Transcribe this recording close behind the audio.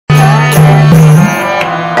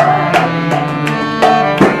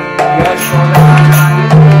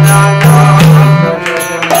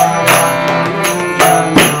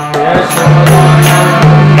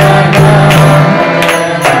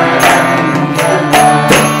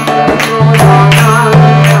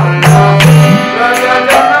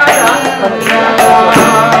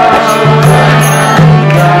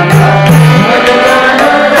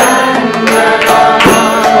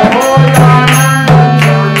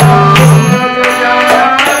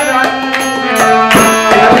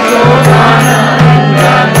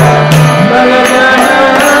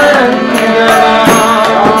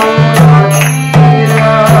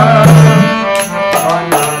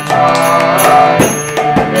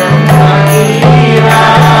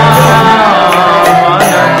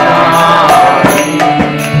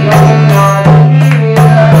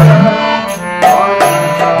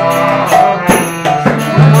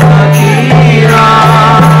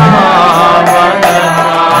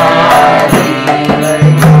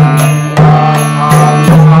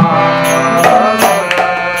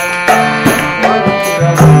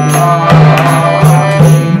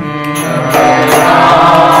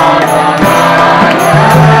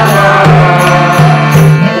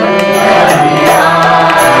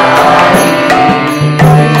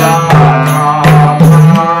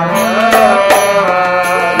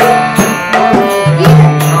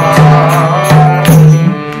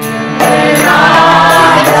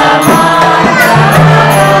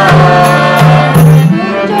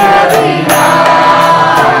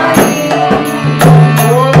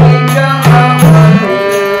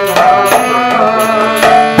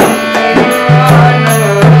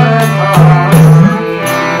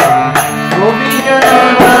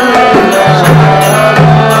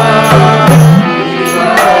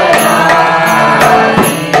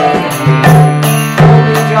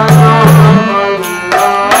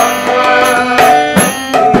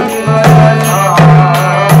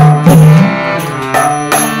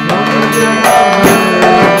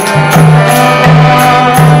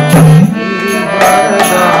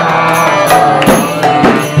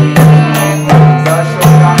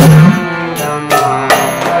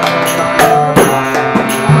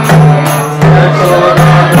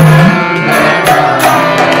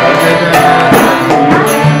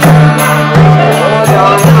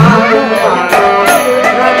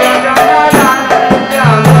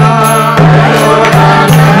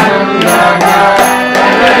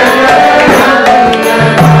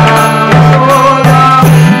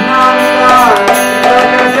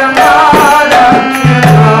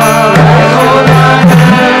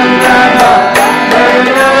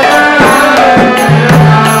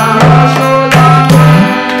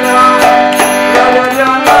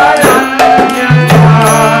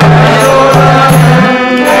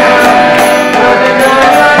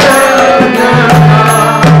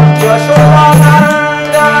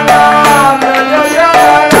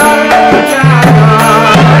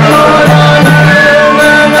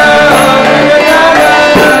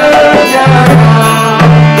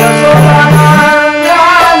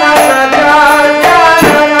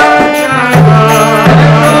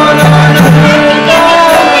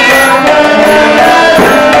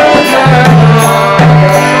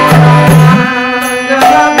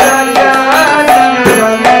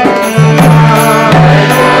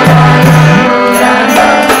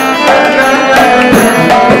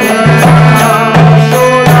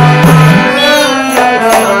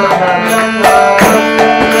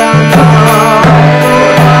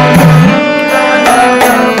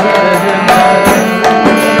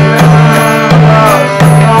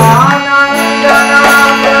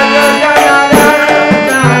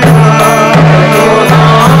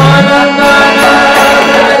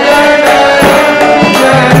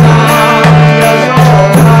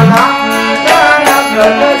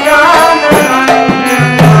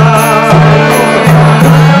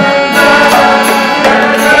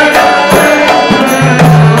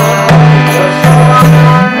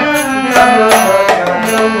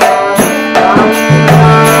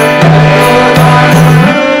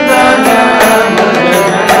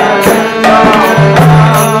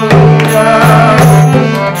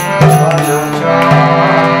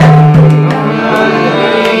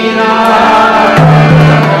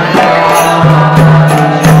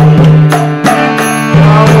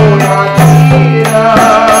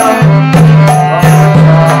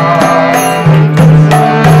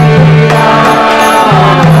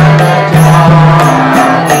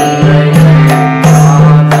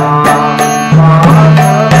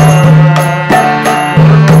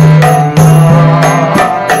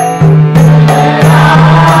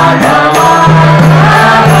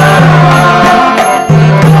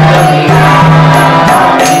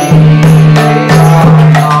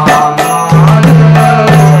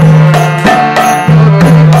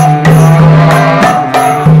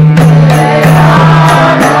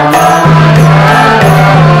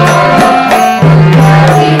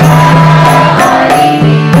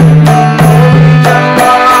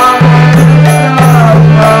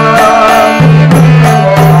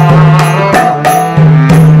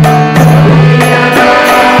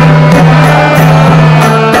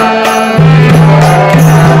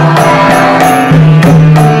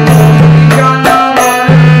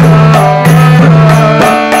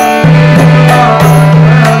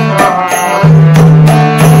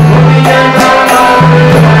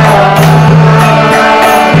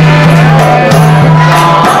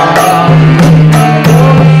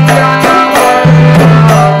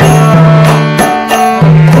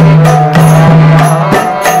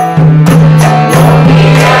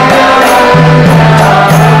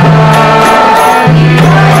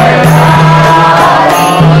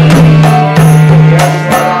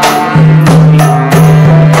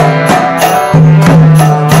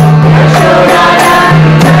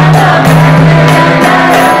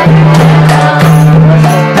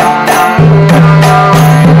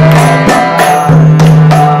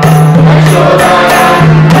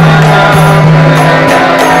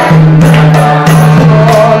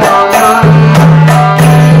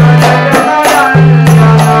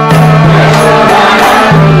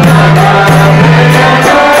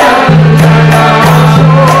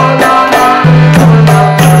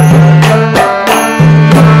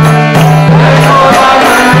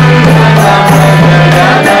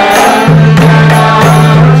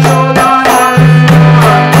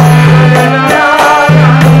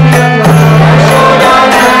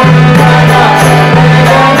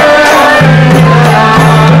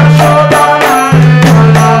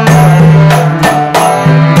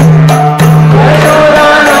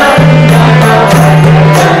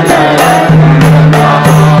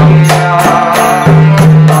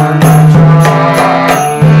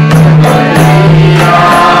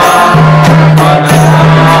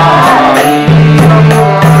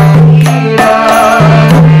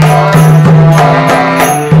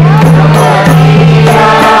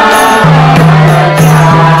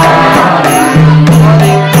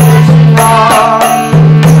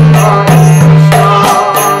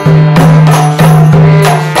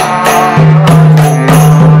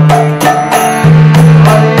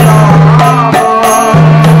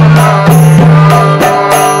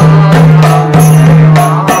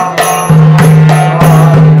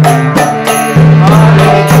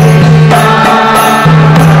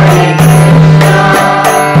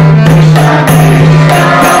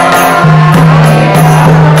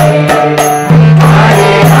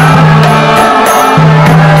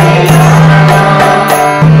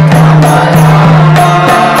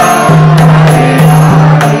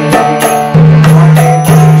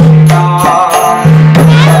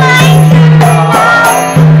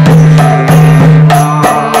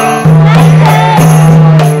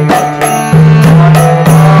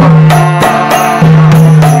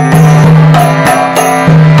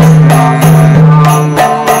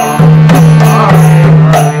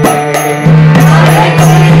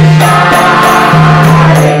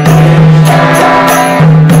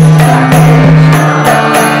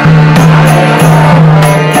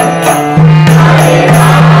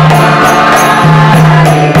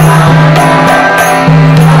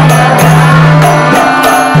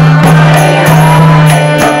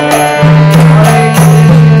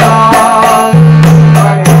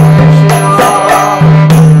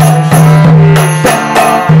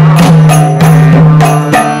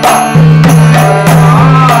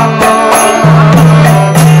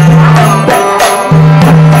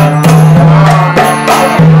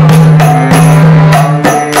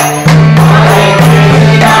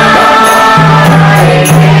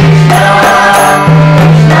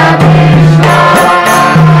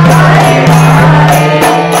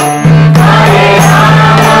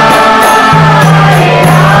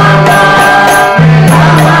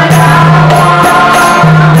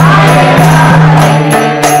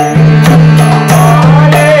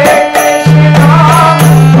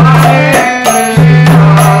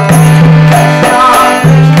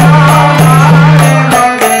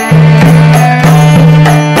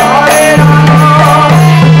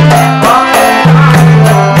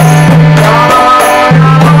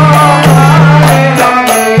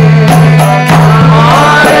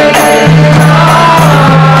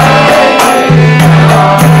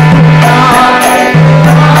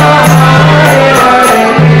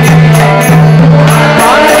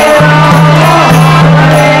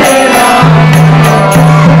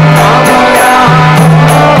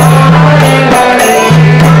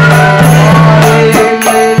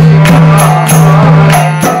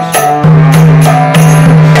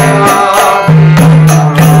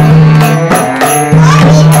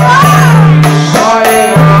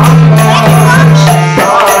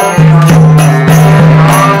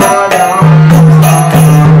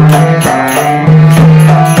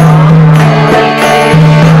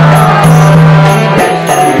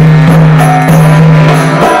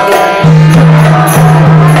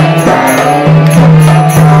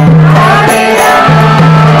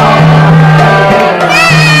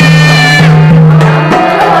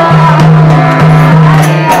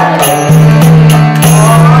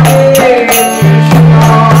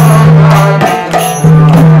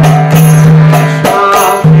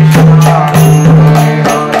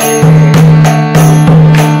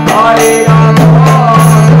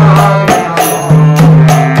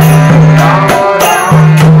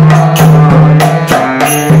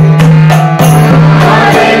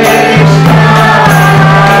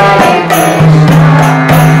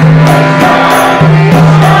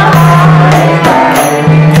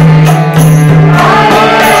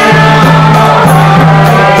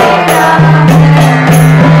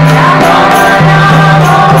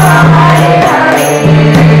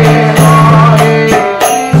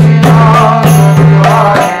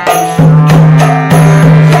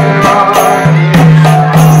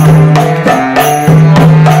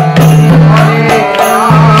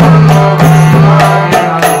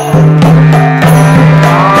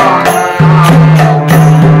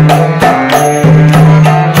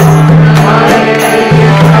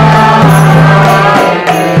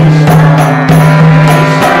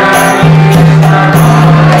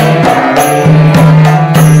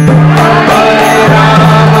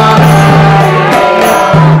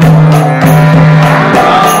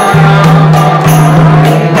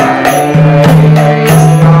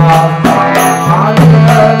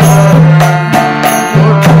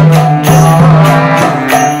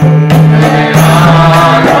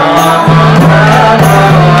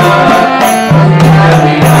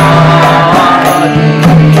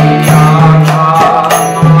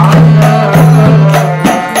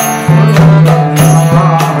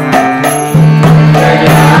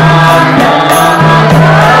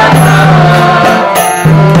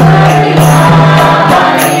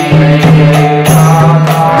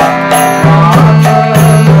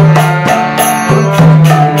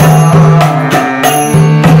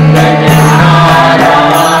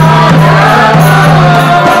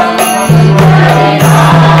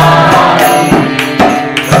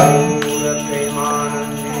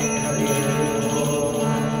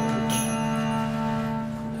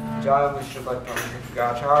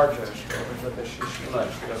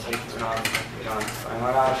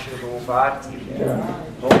Prabhupada ki jai.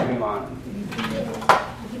 Bhaktiman.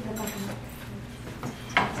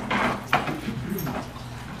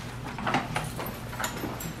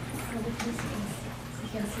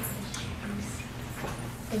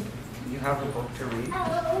 You have a book to read?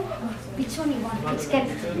 Which one you want? Which can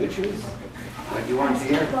You choose. What do you want to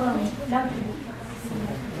hear?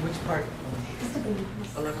 Which part?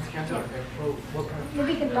 11th canto? Okay. Well, what part?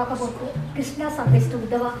 Maybe we can talk about Krishna's service to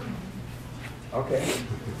Uddhava Okay.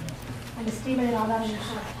 and the Srimati Radha.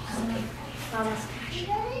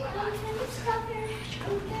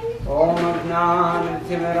 Om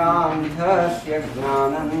Ajnanatimirandhasya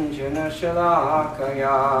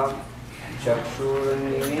Gnananjanashalakaya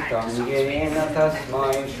Chakshurunimitam Yena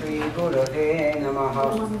Tasmai Shri Gurave Namaha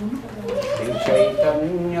Shri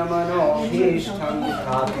Chaitanya Manobhishtam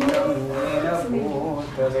Sthapitam Yena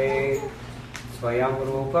Bhutale Swayam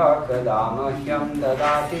Rupa Kadamahyam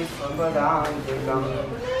Dadati Svapadantikam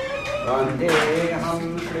Vandeham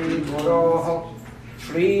Shri Guroho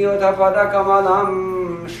Shri Uddhava Kamalam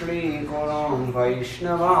Shri Gurum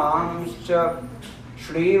Vaishnavamscha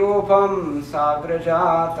Shri Rupam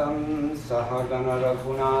Sagrajatam Sahagana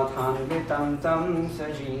Raghunathanvitam Tam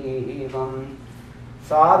Sajivam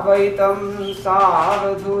Sadvaitam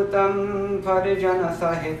Savadhutam Parijana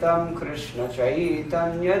Sahitam Krishna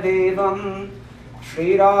Chaitanya Devam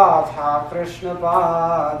Shri Radha Krishna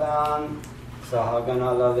Padan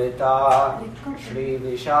Sahagana Lavita Shri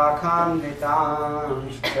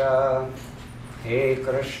Vishakhanvitamscha He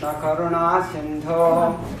Krishna Karuna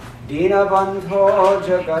Sindho Dinabandho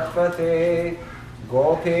Jagatpate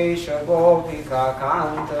Gopesha Gopika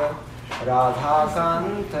Kanta Radha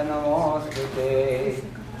Kanta Namostute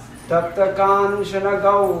Tapta Kanchana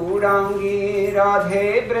Gaurangi Radhe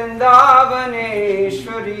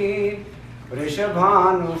Vrindavaneshwari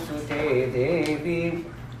Vrishabhanusute Devi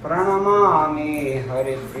Pranamami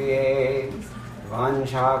Haripriye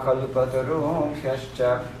Vancha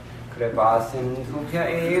Kalpatarubhyascha Kripa Sindhubhya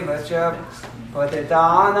eva cha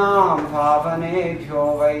Patitanam Pavanebhyo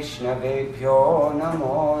Vaishnavebhyo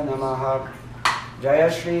Namo Namaha Jaya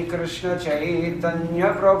Shri Krishna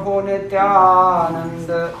Chaitanya Prabhu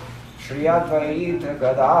Nityananda Shri Advaita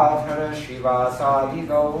Gadadhara Shivasadi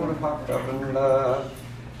Gaur Bhakta-vrinda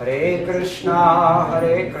Hare Krishna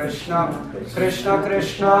Krishna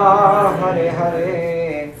Krishna Hare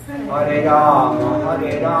Hare Hare Rama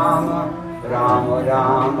Rama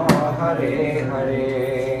Rama Hare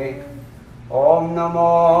Hare Om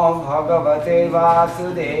Namo Bhagavate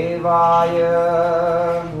Vasudevaya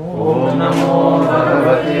Om Namo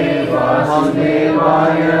Bhagavate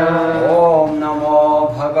Vasudevaya Om Namo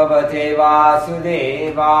Bhagavate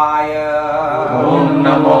Vasudevaya Om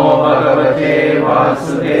Namo Bhagavate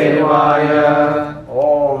Vasudevaya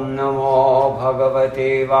Om Namo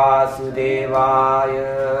Bhagavate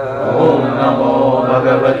Vasudevaya Om Namo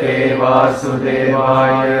Bhagavate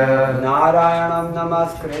Vasudevaya Narayanam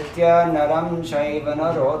Namaskritya Naram Chaiva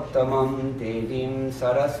Narottamam Devim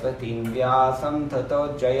Saraswatim Vyasam Tato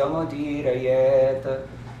Jayamudirayet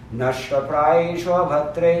Nashtapraishu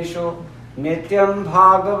Bhatreshu Nityam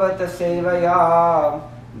Bhagavata Sevaya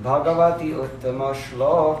Bhagavati Uttama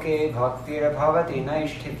Shloke Bhaktir Bhavati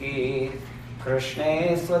Naishtiki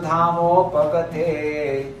Krishne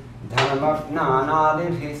Swadhamopagate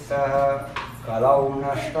Dharmagnanadibhisah Kalau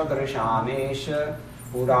Nashtadrishamesha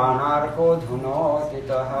Puranarko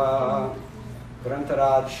Dhunotitaha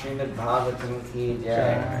Grantaraj Srimad Bhagavatam Ki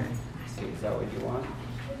Jai. Is that what you want?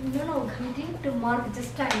 No, we need to mark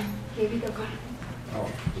just time. Maybe the book. Oh.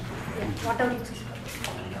 Yeah, whatever you choose.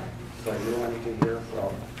 So you wanted to hear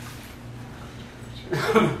from.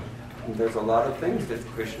 There's a lot of things that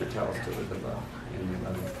Krishna tells to Uddhava in the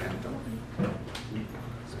 11th canto.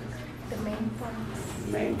 The main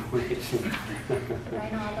points. Main point.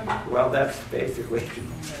 Right now, Well, that's basically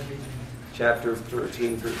chapters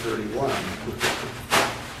 13 through 31.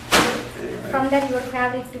 Anyway. from that, your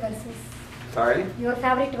favorite verses. Sorry? Your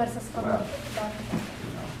favorite verses from Well. the No.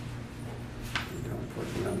 You don't put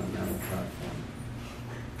me on the mental platform.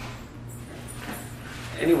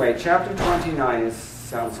 Anyway, chapter 29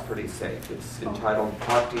 sounds pretty safe. It's entitled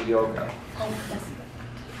Bhakti Yoga. Oh, yes.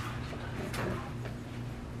 Okay.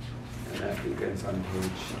 And that begins on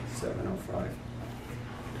page 705.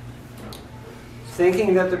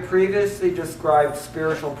 Thinking that the previously described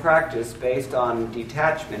spiritual practice based on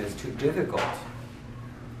detachment is too difficult.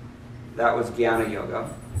 That was Jnana Yoga.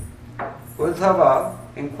 Uddhava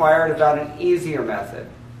inquired about an easier method.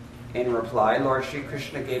 In reply, Lord Sri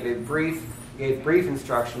Krishna gave brief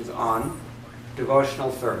instructions on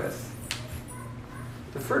devotional service.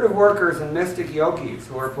 The fruitive workers and mystic yogis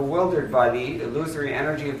who are bewildered by the illusory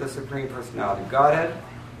energy of the Supreme Personality of Godhead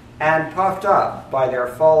and puffed up by their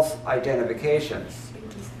false identifications,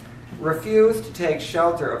 refuse to take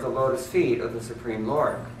shelter of the lotus feet of the Supreme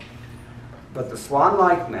Lord. But the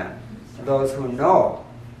swan-like men, those who know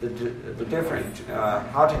the different,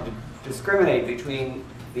 how to discriminate between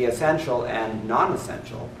the essential and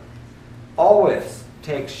non-essential, always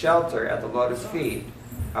take shelter at the lotus feet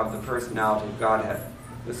of the personality of Godhead.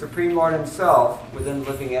 The Supreme Lord himself, within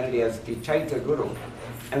the living entity as the Chaitya Guru,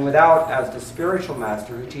 and without as the spiritual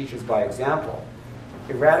master who teaches by example,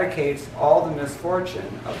 eradicates all the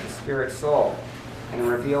misfortune of the spirit soul and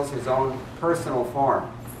reveals his own personal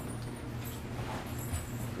form.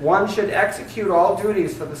 One should execute all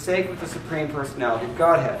duties for the sake of the Supreme Personality of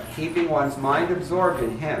Godhead, keeping one's mind absorbed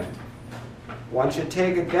in him. One should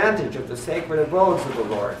take advantage of the sacred abodes of the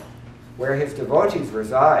Lord, where his devotees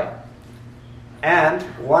reside. And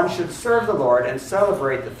one should serve the Lord and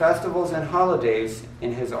celebrate the festivals and holidays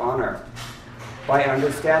in his honor, by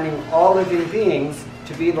understanding all living beings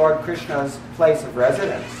to be Lord Krishna's place of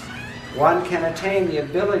residence. One can attain the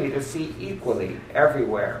ability to see equally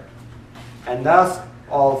everywhere, and thus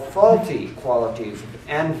all faulty qualities of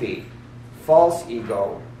envy, false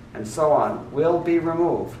ego, and so on will be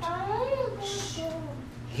removed.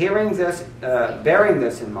 Hearing this, bearing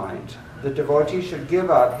this in mind, the devotee should give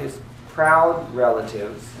up his proud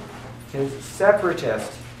relatives, his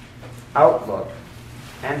separatist outlook,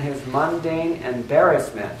 and his mundane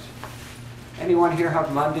embarrassment. Anyone here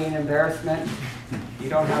have mundane embarrassment? You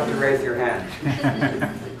don't have to raise your hand.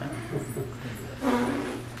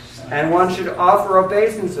 And one should offer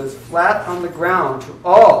obeisances flat on the ground to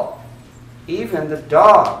all, even the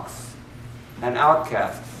dogs and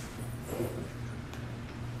outcasts.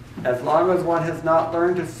 As long as one has not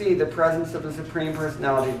learned to see the presence of the Supreme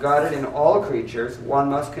Personality of Godhead in all creatures, one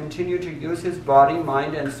must continue to use his body,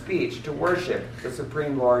 mind, and speech to worship the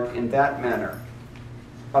Supreme Lord in that manner,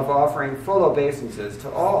 of offering full obeisances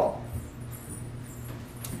to all.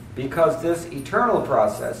 Because this eternal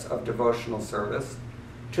process of devotional service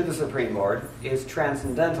to the Supreme Lord is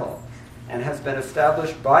transcendental and has been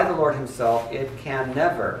established by the Lord himself, it can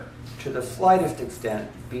never, to the slightest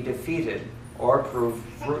extent, be defeated or prove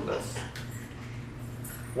fruitless.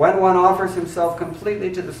 When one offers himself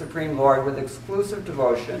completely to the Supreme Lord with exclusive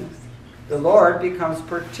devotion, the Lord becomes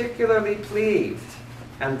particularly pleased,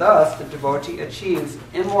 and thus the devotee achieves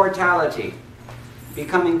immortality,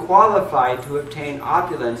 becoming qualified to obtain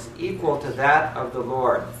opulence equal to that of the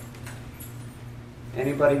Lord.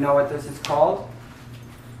 Anybody know what this is called?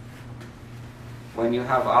 When you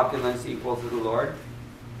have opulence equal to the Lord?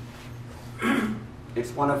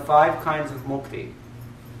 It's one of 5 kinds of mukti.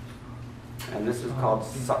 And this is called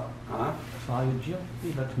Sayujya,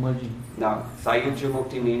 that's merging. No, Sayujya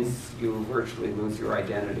mukti means you virtually lose your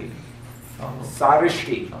identity.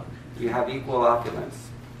 Sarishti, you have equal opulence.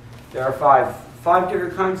 There are five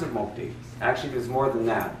different kinds of mukti. Actually, there's more than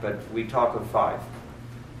that, but we talk of 5.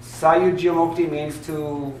 Sayujya mukti means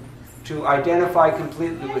to identify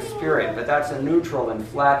completely with spirit, but that's a neutral and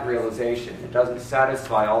flat realization. It doesn't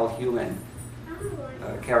satisfy all human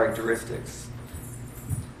characteristics.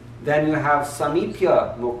 Then you have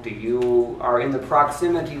Samipya mukti. You are in the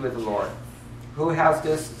proximity with the Lord. Who has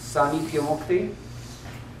this Samipya mukti?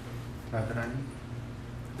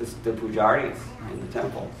 The pujaris in the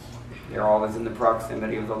temple. They're always in the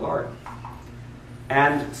proximity of the Lord.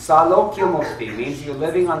 And Salokya mukti means you're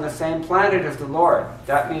living on the same planet as the Lord.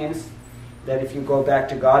 That means that if you go back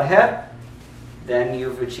to Godhead, then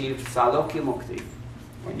you've achieved Salokya mukti.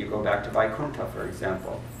 When you go back to Vaikuntha, for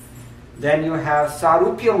example. Then you have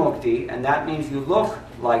Sarupya mukti, and that means you look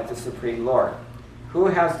like the Supreme Lord. Who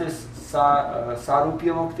has this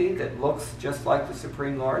Sarupya mukti that looks just like the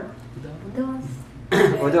Supreme Lord?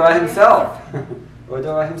 Uddhava himself.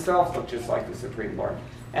 Uddhava himself looked just like the Supreme Lord.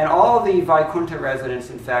 And all the Vaikuntha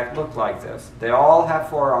residents, in fact, look like this. They all have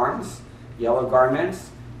 4 arms, yellow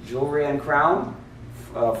garments, jewelry and crown,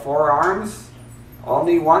 4 arms.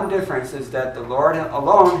 Only one difference is that the Lord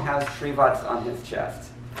alone has Shrivats on his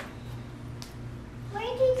chest.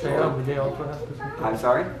 Jaya and Vijay also have this. I'm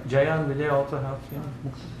sorry? Jaya and Vijay also have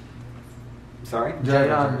Sorry?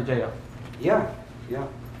 Jaya and Vijaya. Yeah.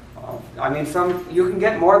 I mean, you can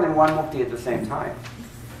get more than one mukti at the same time.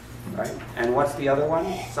 Right? And what's the other one?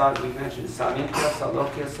 We mentioned Samipya,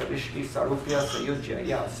 Salokya, Sarishti, Sarupya, Sayujya.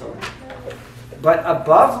 Yeah, so. But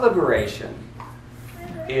above liberation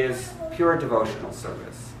is pure devotional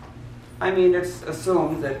service. I mean, it's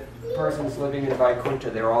assumed that persons living in Vaikuntha,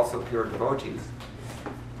 they're also pure devotees.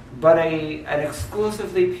 But an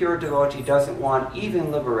exclusively pure devotee doesn't want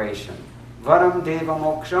even liberation. Varam deva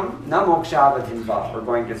moksham na mokshavadhinva, we're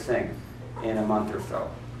going to sing in a month or so.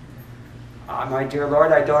 My dear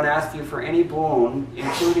Lord, I don't ask you for any boon,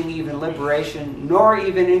 including even liberation, nor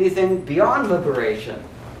even anything beyond liberation.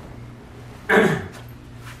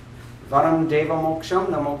 Varam deva moksham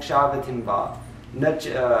na mokshavatim va.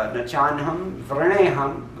 Nachanham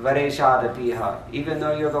vraneham vareshadapiha. Even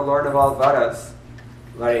though you're the Lord of all Varas,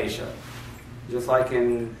 Varesha. Just like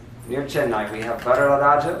near Chennai, we have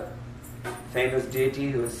Vararaja, famous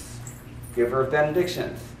deity who's giver of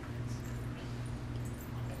benedictions.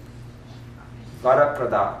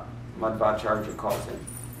 Varaprada, Madhvacharya calls him.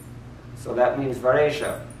 So that means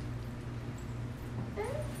Varesha.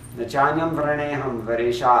 Nachanyam Vraneham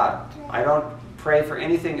Vareshad. I don't pray for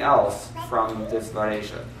anything else from this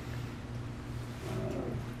Varesha.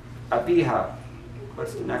 Apiha.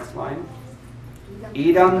 What's the next line?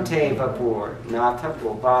 Idam te vapur, nata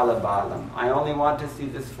gopala balam. I only want to see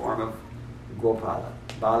this form of Gopala.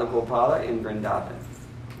 Bala Gopala in Vrindavan.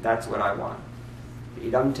 That's what I want.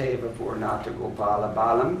 Idam te vapur, nata gopala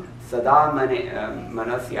balam. Sada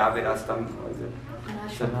manasya virastam. What is it?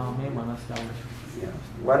 Yeah.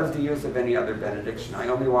 What is the use of any other benediction? I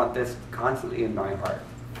only want this constantly in my heart.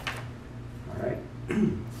 All right?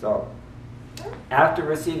 So, after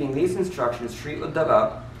receiving these instructions, Sri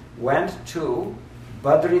Uddhava went to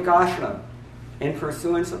Badrikashram in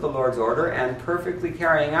pursuance of the Lord's order, and perfectly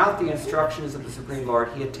carrying out the instructions of the Supreme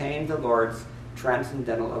Lord, he attained the Lord's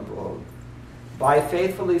transcendental abode. By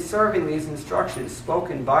faithfully serving these instructions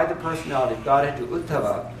spoken by the personality of Godhead to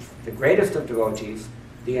Uddhava, the greatest of devotees,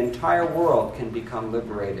 the entire world can become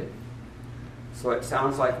liberated. So it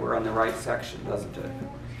sounds like we're on the right section, doesn't it?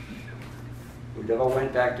 Uddhava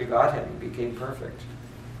went back to Godhead and became perfect.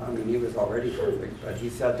 I mean, he was already perfect, but he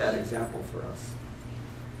set that example for us.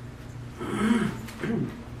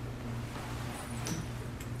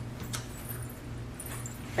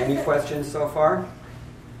 Any questions so far?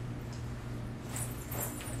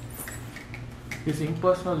 Is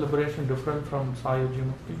impersonal liberation different from Sayuji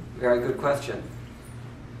Mukti? Very good question.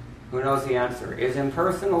 Who knows the answer? Is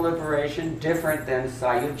impersonal liberation different than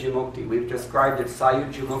Sayuji Mukti? We've described it,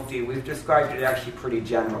 Sayuji Mukti, we've described it actually pretty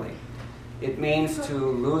generally. It means to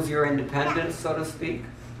lose your independence, so to speak.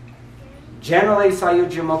 Generally,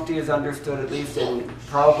 Sayuji Mukti is understood, at least in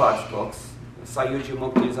Prabhupada's books, Sayuji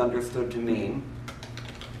Mukti is understood to mean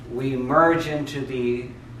we merge into the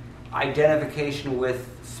identification with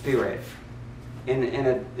spirit in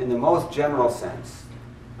the most general sense.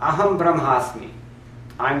 Aham Brahmasmi,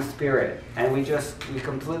 I'm spirit. And we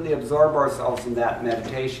completely absorb ourselves in that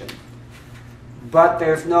meditation. But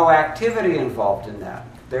there's no activity involved in that.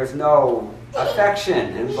 There's no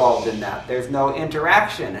affection involved in that. There's no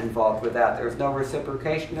interaction involved with that. There's no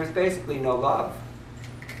reciprocation. There's basically no love,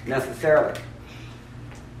 necessarily.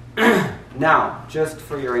 Now, just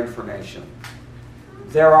for your information,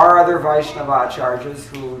 there are other Vaishnava acharyas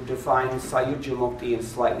who define Sayuji Mukti in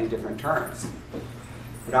slightly different terms.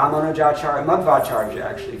 Ramanujacharya, Madhvacharya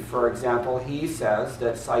actually, for example, he says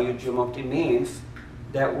that Sayuji Mukti means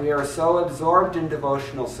that we are so absorbed in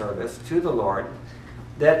devotional service to the Lord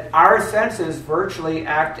that our senses virtually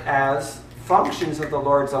act as functions of the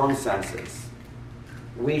Lord's own senses.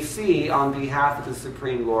 We see on behalf of the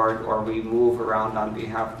Supreme Lord, or we move around on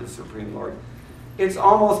behalf of the Supreme Lord. It's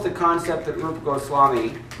almost the concept that Rupa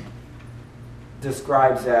Goswami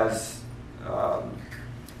describes as, what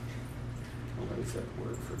is that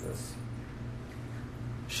word for this?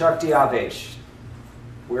 Shakti Avesh.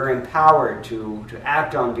 We're empowered to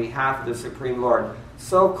act on behalf of the Supreme Lord.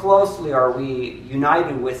 So closely are we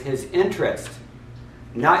united with his interest,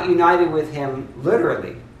 not united with him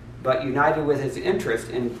literally, but united with his interest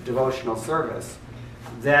in devotional service,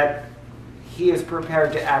 that he is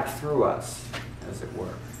prepared to act through us, as it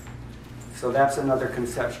were. So that's another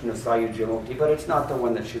conception of Sayuji Mukti, but it's not the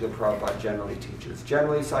one that Srila Prabhupada generally teaches.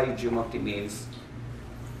 Generally, Sayuji Mukti means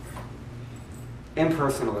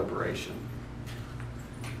impersonal liberation.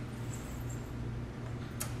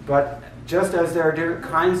 But just as there are different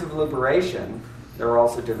kinds of liberation, there are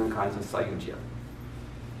also different kinds of Sayujya.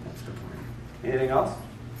 That's the point. Anything else?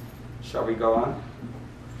 Shall we go on?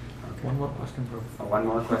 Okay. One more question, Prabhu. One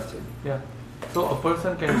more question. Yeah. So a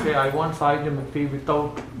person can say, I want Sayuji Mukti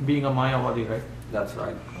without being a Mayavadi, right? That's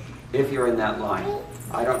right. If you're in that line.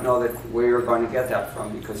 I don't know that where you're going to get that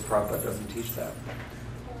from, because Prabhupada doesn't teach that.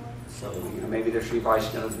 So maybe the Sri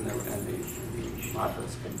Vaishnavas and the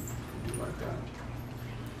Madhvas can do like that.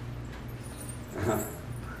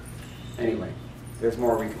 Anyway, there's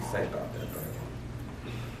more we can say about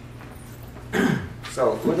that.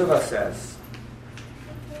 So, Uddhava says,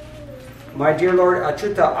 my dear Lord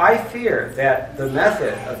Achyuta, I fear that the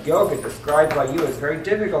method of yoga described by you is very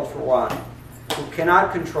difficult for one who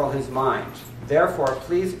cannot control his mind. Therefore,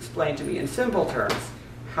 please explain to me in simple terms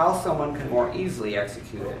how someone can more easily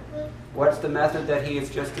execute it. What's the method that he has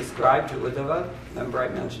just described to Uddhava? Remember I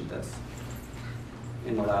mentioned this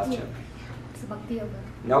in the last chapter. It's Bhakti Yoga.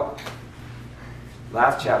 Nope.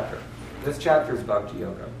 Last chapter. This chapter is Bhakti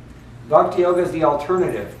Yoga. Bhakti Yoga is the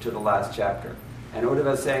alternative to the last chapter. And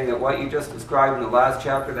Uddhava is saying that what you just described in the last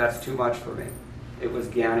chapter, that's too much for me. It was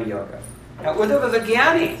Jnana Yoga. Now Uddhava is a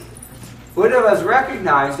Jnani. Uddhava is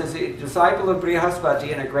recognized as a disciple of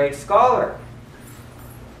Brihaspati and a great scholar.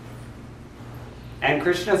 And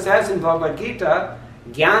Krishna says in Bhagavad Gita,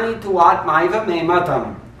 Jnani tu atmaiva me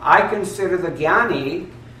matam. I consider the Jnani,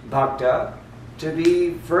 Bhakta, to be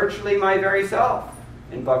virtually my very self.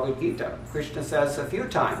 In Bhagavad Gita, Krishna says a few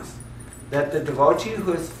times that the devotee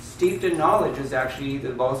who is steeped in knowledge is actually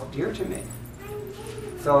the most dear to me.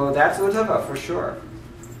 So that's Uddhava for sure.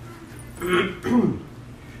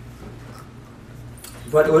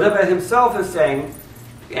 But Uddhava himself is saying,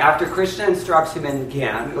 after Krishna instructs him in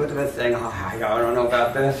Gyan, Uddhava is saying, I don't know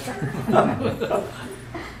about this.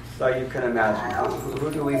 So you can imagine,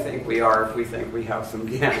 who do we think we are if we think we have some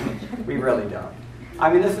Gyan? We really don't.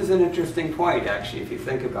 I mean, this is an interesting point, actually, if you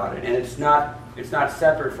think about it. And it's not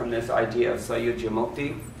separate from this idea of Sayujya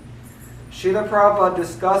Mukti. Srila Prabhupada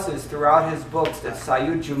discusses throughout his books that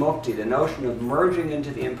Sayujya Mukti, the notion of merging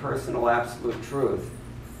into the impersonal absolute truth,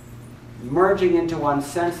 merging into one's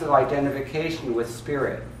sense of identification with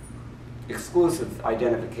spirit, exclusive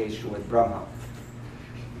identification with Brahma.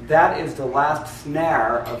 That is the last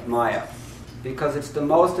snare of Maya, because it's the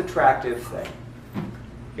most attractive thing.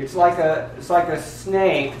 It's like a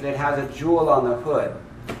snake that has a jewel on the hood.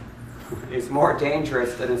 It's more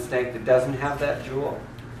dangerous than a snake that doesn't have that jewel.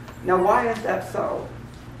 Now, why is that so?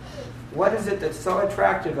 What is it that's so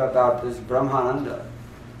attractive about this Brahmananda?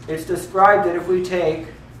 It's described that if we take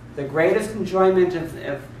the greatest enjoyment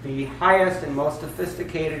of the highest and most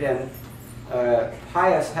sophisticated and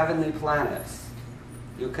pious heavenly planets,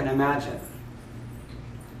 you can imagine.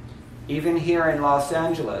 Even here in Los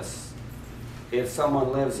Angeles, if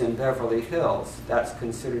someone lives in Beverly Hills, that's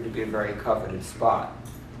considered to be a very coveted spot.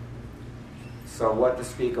 So what to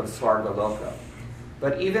speak of Svargaloka?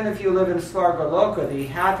 But even if you live in Svargaloka, the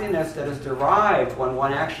happiness that is derived when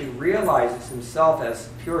one actually realizes himself as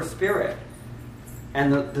pure spirit,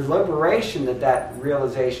 and the liberation that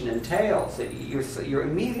realization entails, that you're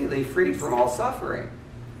immediately freed from all suffering.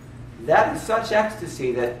 That is such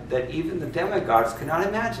ecstasy that even the demigods cannot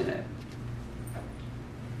imagine it.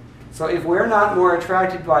 So if we're not more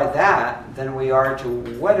attracted by that than we are to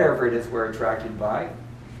whatever it is we're attracted by,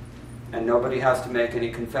 and nobody has to make any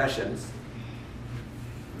confessions,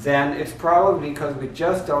 then it's probably because we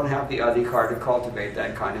just don't have the adhikar to cultivate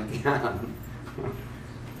that kind of jnana.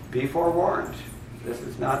 Be forewarned. This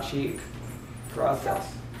is not cheap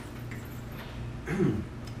process.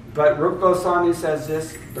 But Rupa Goswami says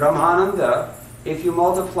this, Brahmananda, if you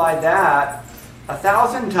multiply that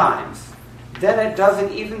 1,000 times, then it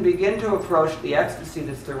doesn't even begin to approach the ecstasy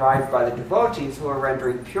that's derived by the devotees who are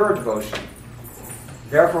rendering pure devotion.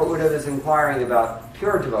 Therefore, Uddhava is inquiring about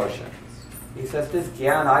pure devotion. He says, this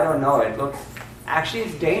Gyan, I don't know, actually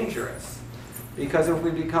it's dangerous. Because if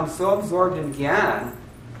we become so absorbed in Gyan,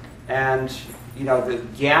 and the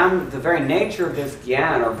Gyan, the very nature of this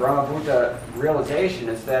Gyan, or Brahma-Bhuta realization,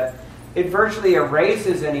 is that it virtually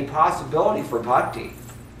erases any possibility for bhakti.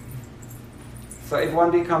 So if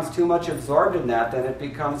one becomes too much absorbed in that, then it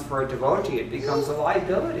becomes, for a devotee, it becomes a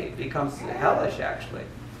liability. It becomes hellish, actually.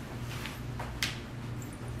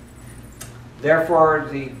 Therefore,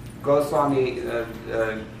 the Goswami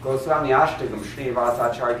Ashtagam,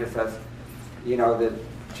 Srinivasacharya says, the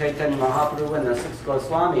Chaitanya Mahaprabhu and the 6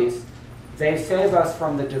 Goswamis, they save us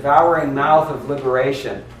from the devouring mouth of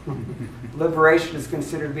liberation. Liberation is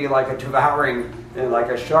considered to be like a devouring, like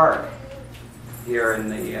a shark. Here in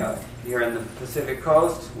the Pacific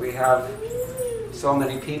coast, we have so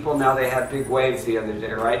many people. Now they had big waves the other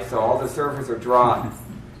day, right? So all the surfers are drawn.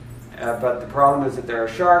 But the problem is that there are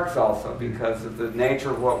sharks also, because of the nature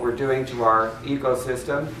of what we're doing to our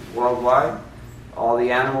ecosystem worldwide. All the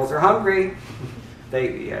animals are hungry.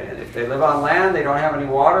 If they live on land, they don't have any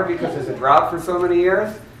water because there's a drought for so many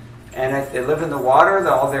years. And if they live in the water,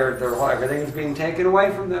 everything is being taken away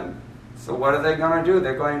from them. So what are they going to do?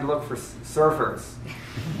 They're going to look for surfers.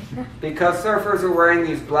 Because surfers are wearing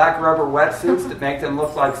these black rubber wetsuits that make them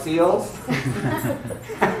look like seals.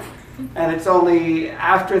 And it's only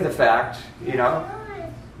after the fact,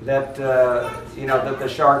 that the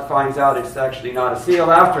shark finds out it's actually not a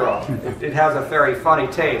seal after all. It has a very funny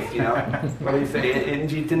taste, What do you say?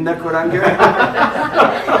 Inji tinda kuranga?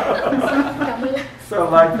 So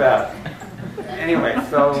like that. Anyway,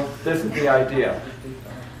 so this is the idea.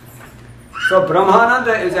 So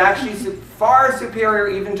Brahmananda is actually far superior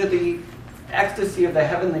even to the ecstasy of the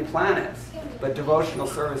heavenly planets, but devotional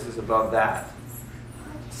service is above that.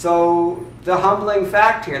 So the humbling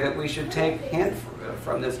fact here that we should take hint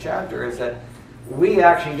from this chapter is that we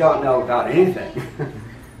actually don't know about anything.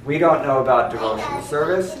 We don't know about devotional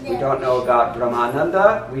service. We don't know about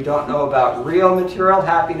Brahmananda. We don't know about real material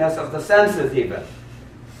happiness of the senses even.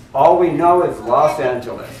 All we know is Los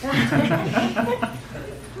Angeles.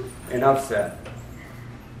 Enough said.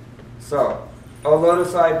 So, O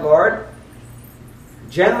lotus-eyed Lord,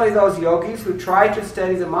 generally those yogis who try to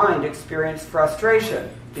steady the mind experience frustration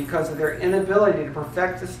because of their inability to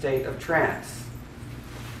perfect the state of trance.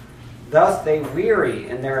 Thus they weary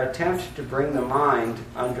in their attempt to bring the mind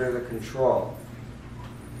under the control.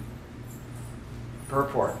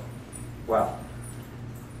 Purport. Well,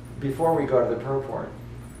 before we go to the purport,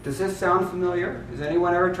 does this sound familiar? Has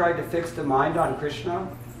anyone ever tried to fix the mind on Krishna?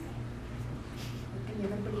 I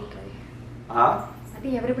think everybody try. Huh? I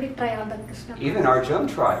think everybody try on the Krishna. Even Arjun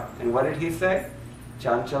tried. And what did he say?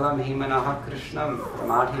 Chanchalam himanaha krishnam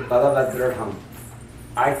pramati balavadradham.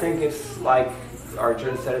 I think it's like,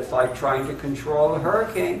 Arjun said, it's like trying to control a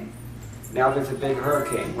hurricane. Now there's a big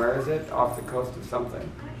hurricane. Where is it? Off the coast of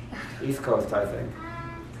something. East Coast, I think.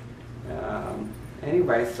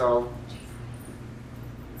 Anyway, so...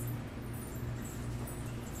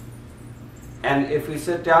 And if we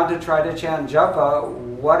sit down to try to chant japa,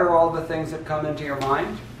 what are all the things that come into your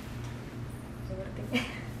mind? Everything.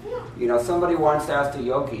 You know, somebody once asked a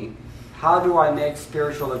yogi, how do I make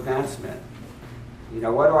spiritual advancement? You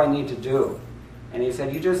know, what do I need to do? And he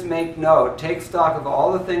said, you just make note, take stock of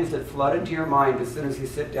all the things that flood into your mind as soon as you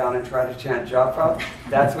sit down and try to chant japa.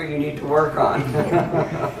 That's what you need to work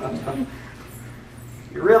on.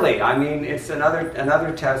 Really, I mean, it's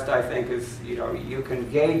another test, I think, is, you know, you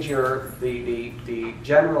can gauge the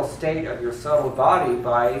general state of your subtle body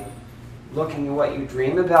by looking at what you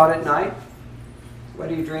dream about at night. What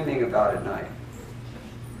are you dreaming about at night?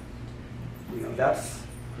 You know,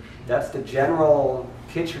 that's the general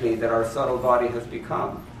khichdi that our subtle body has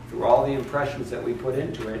become through all the impressions that we put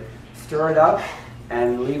into it. Stir it up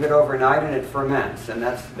and leave it overnight, and it ferments, and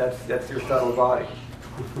that's your subtle body.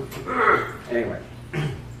 Anyway.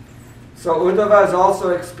 So Uddhava has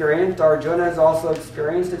also experienced, Arjuna has also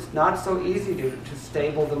experienced, it's not so easy to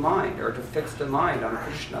stable the mind or to fix the mind on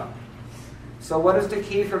Krishna. So what is the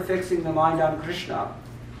key for fixing the mind on Krishna?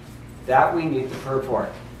 That we need the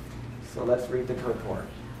purport. So let's read the purport.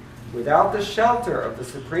 Without the shelter of the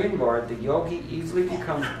Supreme Lord, the yogi easily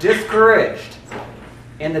becomes discouraged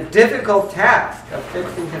in the difficult task of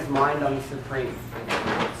fixing his mind on the Supreme.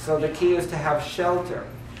 So the key is to have shelter.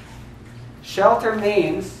 Shelter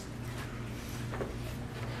means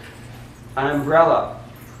an umbrella.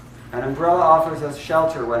 An umbrella offers us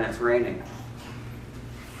shelter when it's raining.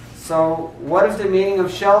 So what is the meaning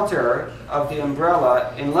of shelter of the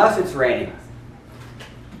umbrella unless it's raining?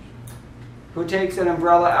 Who takes an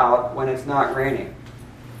umbrella out when it's not raining?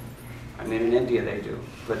 I mean, in India they do,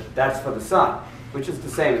 but that's for the sun, which is the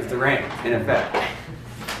same as the rain, in effect.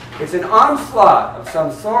 It's an onslaught of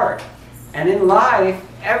some sort. And in life,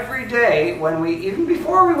 every day, even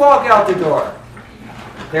before we walk out the door,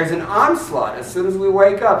 there's an onslaught. As soon as we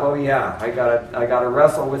wake up, oh yeah, I gotta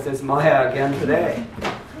wrestle with this Maya again today.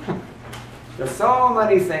 There's so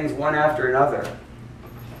many things one after another.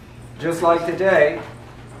 Just like today,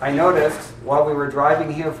 I noticed while we were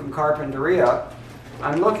driving here from Carpinteria,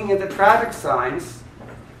 I'm looking at the traffic signs,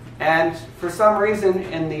 and for some reason,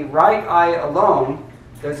 in the right eye alone,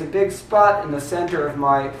 there's a big spot in the center of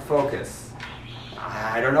my focus.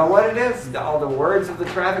 I don't know what it is. All the words of the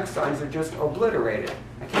traffic signs are just obliterated.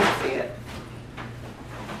 I can't see it.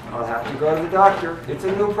 I'll have to go to the doctor. It's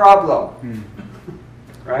a new problem.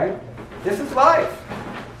 Right? This is life.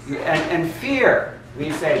 And fear.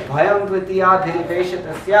 We say, bhayam dvitiya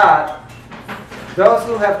bhiriveshata syat. Those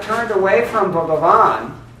who have turned away from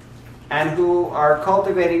Bhagavan and who are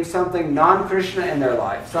cultivating something non-Krishna in their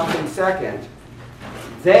life, something second,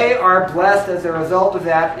 they are blessed as a result of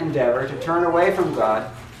that endeavor to turn away from God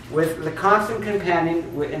with the constant companion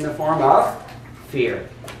in the form of fear.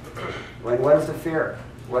 What is the fear?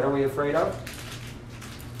 What are we afraid of?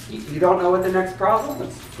 You don't know what the next problem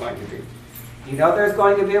is going to be. You know there's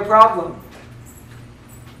going to be a problem,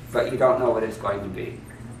 but you don't know what it's going to be.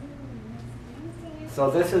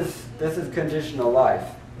 So this is conditional life.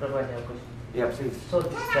 Prabhu, I have a question. Yeah, please. So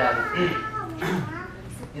this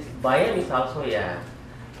Bhayam is also a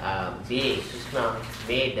being, Krishna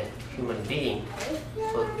made human being.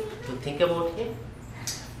 So to think about him?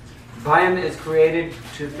 Bhayam is created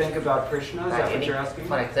to think about Krishna. Is that what you're asking?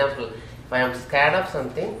 For example, if I am scared of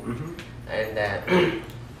something, Mm-hmm. and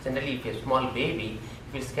generally if you're a small baby,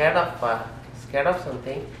 if you're scared of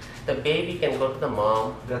something, the baby can go to the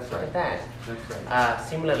mom That's or right. dad. That's right.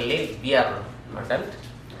 Similarly, we are adult,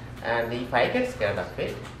 and if I get scared of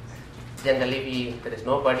it, generally there is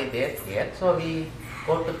nobody there here, so we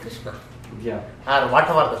go to Krishna Yeah. or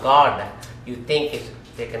whatever the God you think is,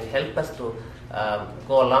 they can help us to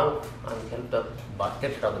go along and help the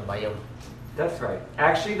get rid of the bhayam. That's right.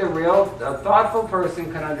 Actually, a thoughtful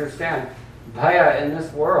person can understand Bhaya in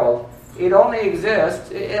this world. It only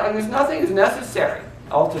exists, and nothing is necessary,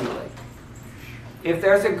 ultimately. If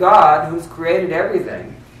there's a God who's created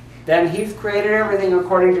everything, then He's created everything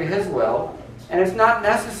according to His will, and it's not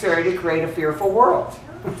necessary to create a fearful world.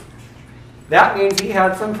 That means He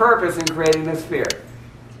had some purpose in creating this fear.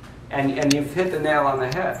 And you've hit the nail on the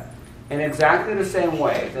head. In exactly the same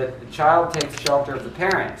way that the child takes shelter of the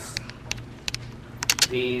parents,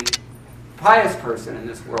 the pious person in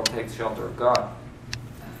this world takes shelter of God.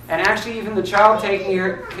 And actually, even the child taking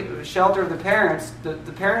shelter of the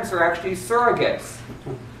parents are actually surrogates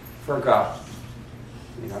for God.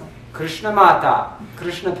 You know, Krishna Mata,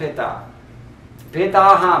 Krishna Pita,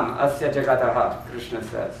 Pitaham asya jagataha, Krishna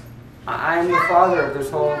says. I am the father of this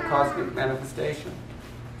whole cosmic manifestation.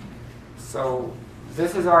 So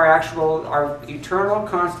this is our eternal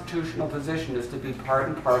constitutional position, is to be part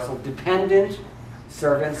and parcel, dependent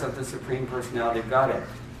servants of the Supreme Personality of Godhead.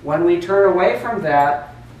 When we turn away from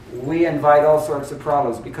that, we invite all sorts of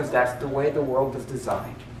problems, because that's the way the world is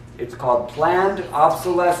designed. It's called planned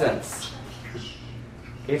obsolescence.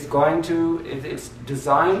 It's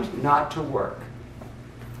designed not to work.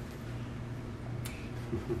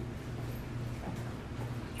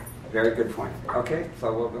 Very good point. Okay,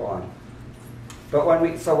 so we'll go on. But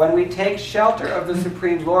when we take shelter of the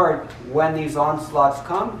Supreme Lord, when these onslaughts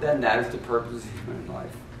come, then that is the purpose of human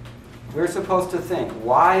life. We're supposed to think,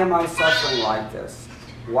 why am I suffering like this?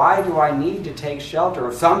 Why do I need to take shelter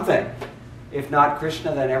of something? If not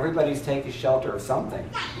Krishna, then everybody's taking shelter of something.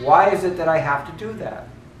 Why is it that I have to do that?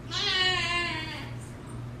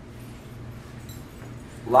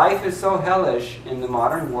 Life is so hellish in the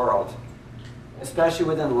modern world, especially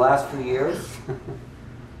within the last few years.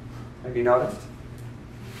 Have you noticed?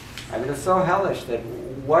 I mean, it's so hellish that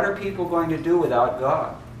what are people going to do without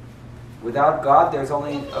God? Without God, there's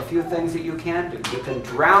only a few things that you can do. You can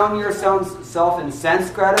drown yourself in sense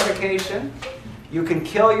gratification. You can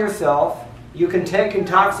kill yourself. You can take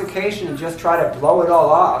intoxication and just try to blow it all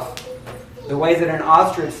off. The way that an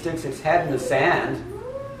ostrich sticks its head in the sand.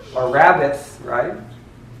 Or rabbits, right?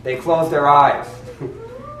 They close their eyes.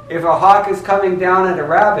 If a hawk is coming down at a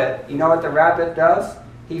rabbit, you know what the rabbit does?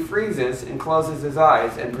 He freezes and closes his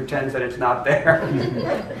eyes and pretends that it's not there.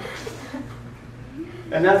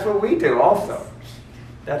 And that's what we do also.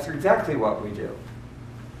 That's exactly what we do.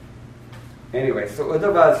 Anyway, so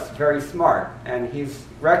Uddhava is very smart, and he's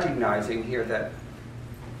recognizing here that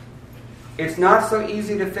it's not so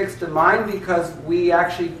easy to fix the mind, because we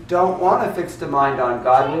actually don't want to fix the mind on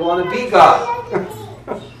God. We want to be God.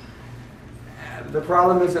 The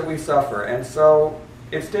problem is that we suffer, and so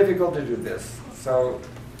it's difficult to do this.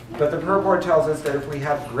 But the purport tells us that if we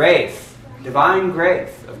have grace, divine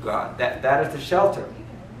grace of God, that is the shelter.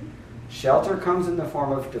 Shelter comes in the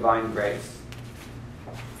form of divine grace.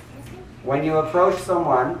 When you approach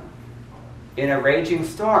someone in a raging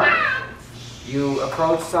storm, you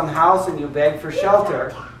approach some house and you beg for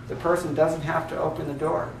shelter, the person doesn't have to open the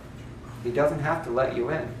door. He doesn't have to let you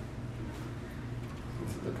in.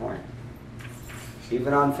 This is the point.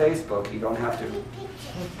 Even on Facebook, you don't have to.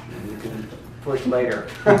 You can push later.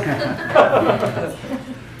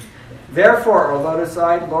 Therefore, O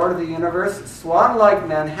lotus-eyed Lord of the universe, swan-like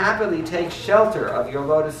men happily take shelter of your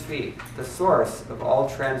lotus feet, the source of all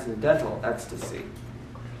transcendental ecstasy.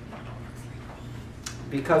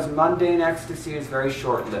 Because mundane ecstasy is very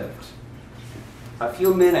short-lived. A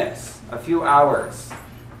few minutes, a few hours,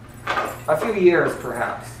 a few years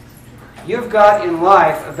perhaps. You've got in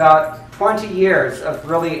life about 20 years of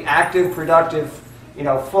really active, productive,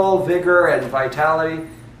 full vigor and vitality,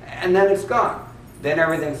 and then it's gone. Then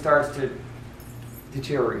everything starts to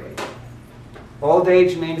deteriorate. Old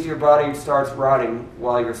age means your body starts rotting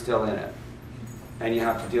while you're still in it. And you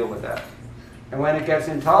have to deal with that. And when it gets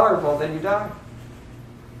intolerable, then you die.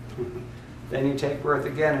 Then you take birth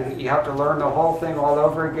again, and you have to learn the whole thing all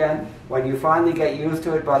over again. When you finally get used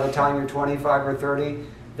to it, by the time you're 25 or 30,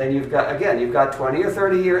 then you've got 20 or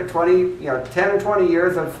 30 years, 10 or 20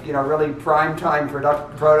 years of really prime time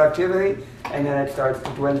productivity, and then it starts to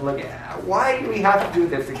dwindle again. Why do we have to do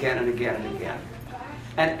this again and again and again?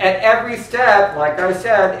 And at every step, like I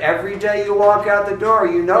said, every day you walk out the door,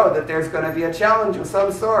 you know that there's going to be a challenge of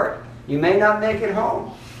some sort. You may not make it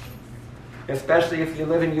home, especially if you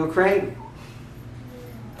live in Ukraine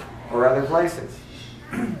or other places.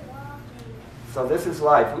 So this is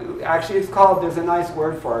life. Actually, it's called, there's a nice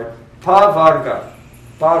word for it, pavarga.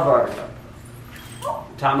 Pavarga.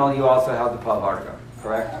 Tamil, you also have the pavarga,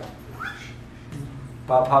 correct?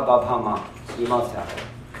 Pa-pa-ba-pa-ma. You must have it.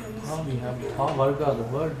 Oh, we have varga, the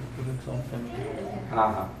word doesn't sound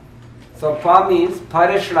familiar. So pa means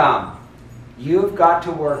parishram. You've got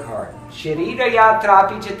to work hard. Sharira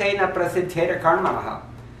yatrapi chetena prasiddhera karmanaha.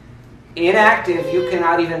 Inactive, you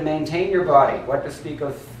cannot even maintain your body. What to speak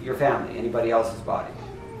of your family, anybody else's body.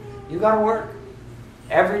 You've got to work.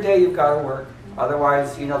 Every day you've got to work.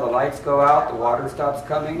 Otherwise, the lights go out, the water stops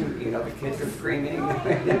coming, the kids are screaming.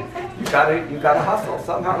 You've got to hustle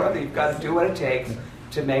somehow or other. You've got to do what it takes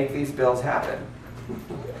to make these bills happen.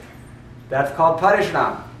 That's called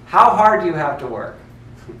parishram. How hard do you have to work?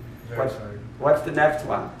 What's the next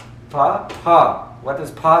one? Pa. What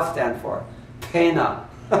does pa stand for? Pena.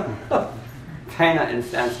 Pena in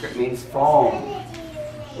Sanskrit means foam.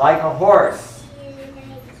 Like a horse.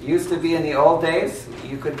 Used to be in the old days,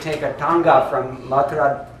 you could take a tanga from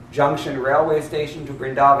Mathura Junction railway station to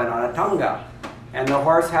Vrindavan on a tanga. And the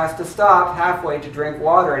horse has to stop halfway to drink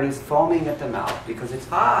water, and he's foaming at the mouth because it's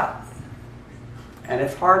hot. And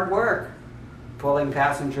it's hard work, pulling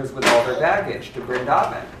passengers with all their baggage to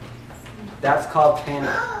Vrindavan. That's called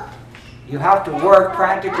pena. You have to work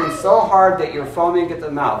practically so hard that you're foaming at the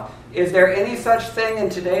mouth. Is there any such thing in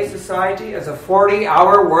today's society as a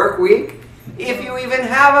 40-hour work week? If you even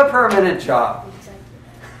have a permanent job.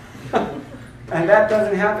 And that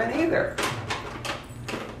doesn't happen either.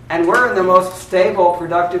 And we're in the most stable,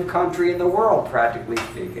 productive country in the world, practically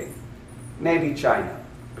speaking. Maybe China.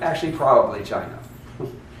 Actually, probably China.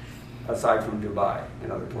 Aside from Dubai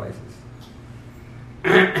and other places.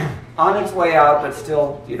 On its way out, but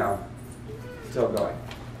still, still going.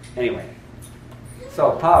 Anyway.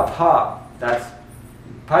 So, pa, that's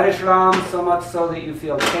parishram, so much so that you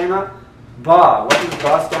feel pena. Ba, what does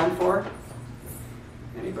ba stand for?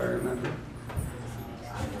 Anybody remember?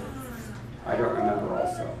 I don't remember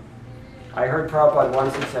also. I heard Prabhupada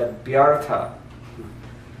once he said, Vyartha.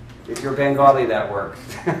 If you're Bengali, that works.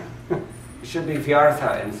 It should be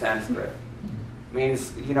Vyartha in Sanskrit. Means,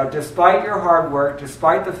 despite your hard work,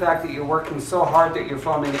 despite the fact that you're working so hard that you're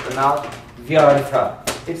foaming at the mouth,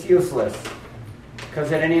 Vyartha. It's useless.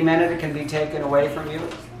 Because at any minute it can be taken away from you.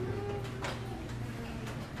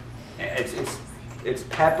 It's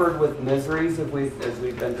peppered with miseries, as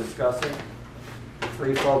we've been discussing.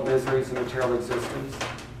 Threefold miseries of material existence.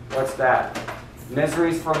 What's that?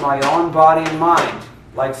 Miseries from my own body and mind.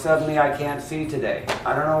 Like suddenly I can't see today.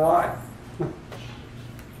 I don't know why.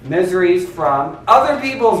 Miseries from other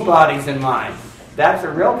people's bodies and minds. That's a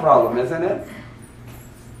real problem, isn't it?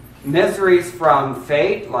 Miseries from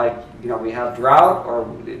fate, like, we have drought, or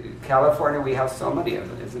California, we have so many of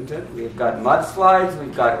them, isn't it? We've got mudslides,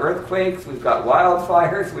 we've got earthquakes, we've got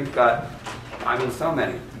wildfires, we've got, so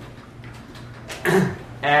many.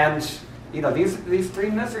 And, these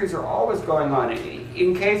three miseries are always going on.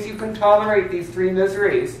 In case you can tolerate these three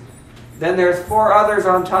miseries, then there's four others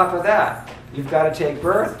on top of that. You've got to take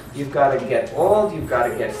birth, you've got to get old, you've got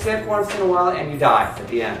to get sick once in a while, and you die at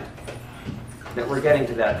the end. That we're getting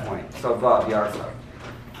to that point. So, Bhav, Yarsa.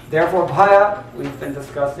 Therefore, Bhaya, we've been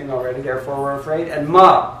discussing already, therefore we're afraid. And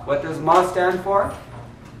Ma, what does Ma stand for?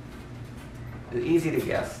 It's easy to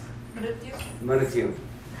guess. Mrityu.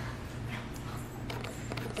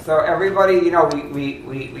 So everybody,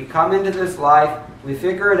 we come into this life, we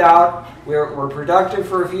figure it out, we're productive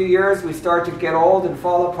for a few years, we start to get old and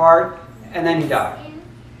fall apart, and then you die.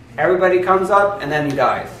 Everybody comes up, and then he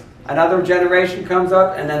dies. Another generation comes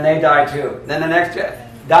up, and then they die too. Then the next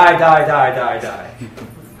die.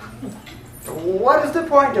 So what is the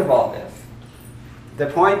point of all this? The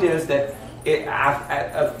point is that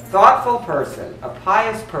a thoughtful person, a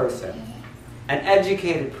pious person, an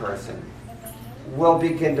educated person will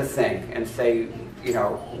begin to think and say,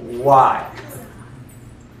 why?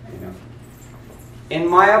 In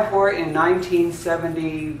Mayapur in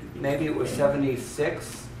 1970, maybe it was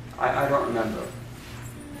 76, I don't remember.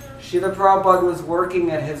 Srila Prabhupada was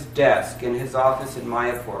working at his desk in his office in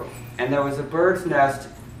Mayapur, and there was a bird's nest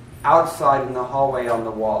outside in the hallway on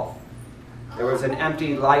the wall. There was an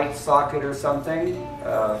empty light socket or something,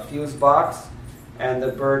 a fuse box, and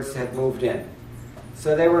the birds had moved in.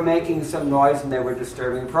 So they were making some noise and they were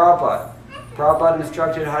disturbing Prabhupada. Prabhupada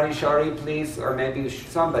instructed Harishari, please, or maybe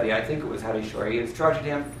somebody, I think it was Harishari, instructed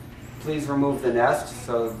him, please remove the nest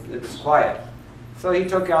so it was quiet. So he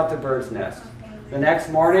took out the bird's nest. The next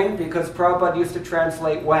morning, because Prabhupada used to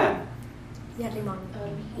translate when?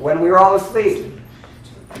 When we were all asleep.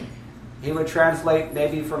 He would translate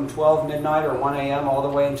maybe from 12 midnight or 1 a.m. all the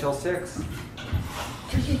way until 6.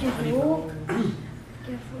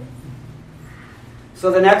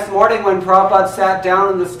 So the next morning when Prabhupada sat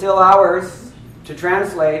down in the still hours to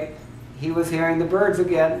translate, he was hearing the birds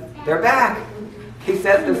again. They're back. He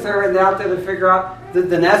sent the servant out there to figure out that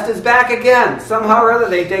the nest is back again. Somehow or other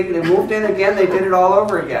they moved in again, they did it all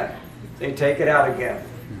over again. They take it out again.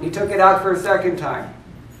 He took it out for a second time.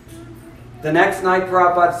 The next night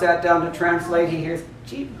Prabhupada sat down to translate, he hears,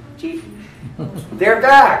 cheep, cheep. They're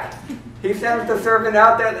back. He sends the servant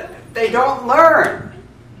out there. They don't learn.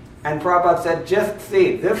 And Prabhupada said, just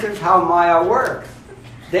see, this is how Maya works.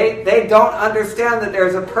 They don't understand that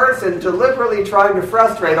there's a person deliberately trying to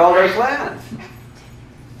frustrate all their plans.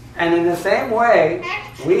 And in the same way,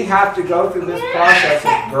 we have to go through this process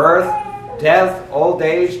of birth, death, old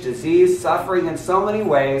age, disease, suffering in so many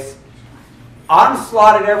ways,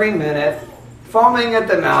 onslaught at every minute, foaming at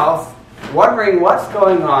the mouth, wondering what's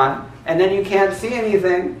going on, and then you can't see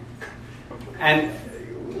anything. And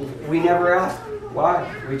we never ask why.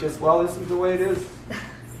 We just, well, this is the way it is.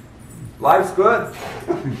 Life's good.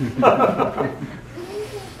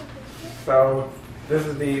 So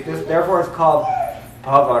therefore it's called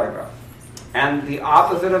Bhavarga. And the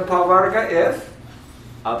opposite of Bhavarga is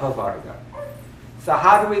Apavarga. So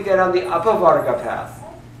how do we get on the Apavarga path?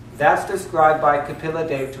 That's described by Kapila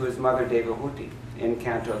Dev to his mother Devahuti in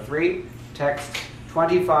Canto 3, text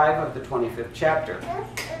 25 of the 25th chapter.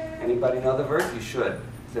 Anybody know the verse? You should.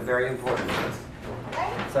 It's a very important verse.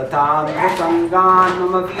 Satam sangan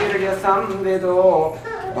mama virya samvido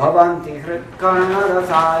bhavanti hritkarna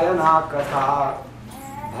rasayana katha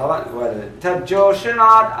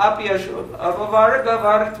tajoshanat apyashut avavarga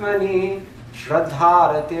vartmani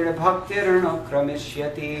shraddharatir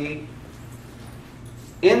bhaktirnukramishyati.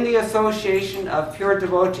 In the association of pure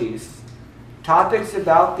devotees, topics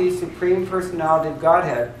about the Supreme Personality of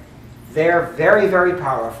Godhead, they are very, very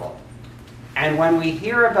powerful. And when we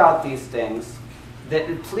hear about these things, that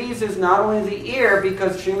it pleases not only the ear,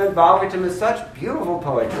 because Srimad Bhagavatam is such beautiful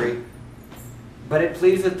poetry, but it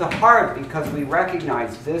pleases the heart because we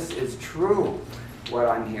recognize this is true, what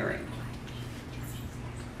I'm hearing.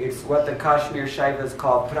 It's what the Kashmir Shaivas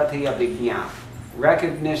call pratyabhijna,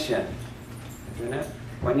 recognition, isn't it?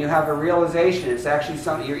 When you have a realization, it's actually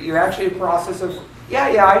something, you're actually in a process of,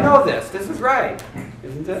 yeah, I know this is right,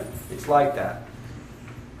 isn't it? It's like that.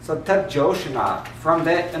 So tat joshana, from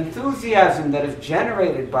the enthusiasm that is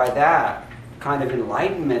generated by that kind of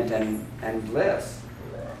enlightenment and bliss,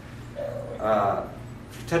 tat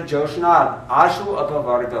joshana ashu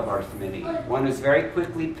apavarga varthamini. One is very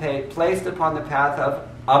quickly placed upon the path of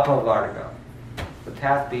apavarga, the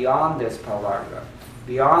path beyond this pavarga,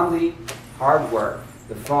 beyond the hard work,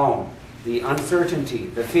 the foam, the uncertainty,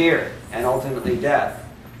 the fear, and ultimately death.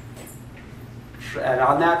 And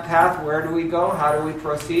on that path, where do we go? How do we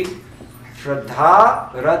proceed?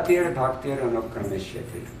 Shraddha ratir bhaktir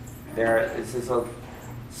anukramishati. This is a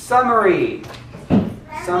summary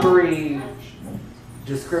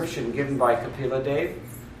description given by Kapila Dev.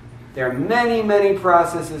 There are many, many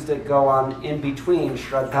processes that go on in between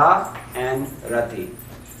Shraddha and Rati.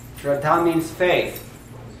 Shraddha means faith.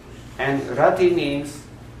 And Rati means,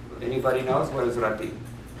 anybody knows what is Rati?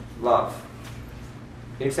 Love.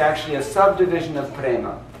 It's actually a subdivision of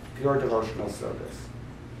prema, pure devotional service.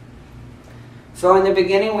 So in the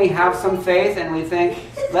beginning we have some faith and we think,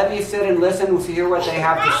 let me sit and listen and hear what they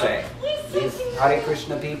have to say. These Hare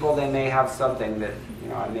Krishna people, they may have something that,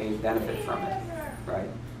 I may benefit from it, right?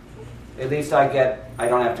 At least I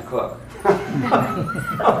don't have to cook.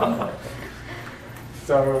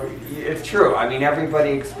 So it's true. Everybody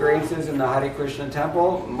experiences in the Hare Krishna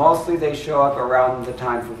temple, mostly they show up around the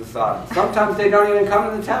time for the sadhana. Sometimes they don't even come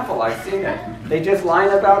to the temple. I've seen it. They just line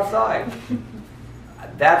up outside.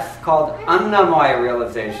 That's called annamaya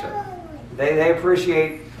realization. They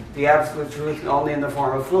appreciate the absolute truth only in the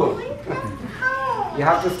form of food. You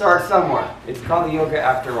have to start somewhere. It's called the yoga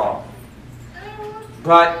after all.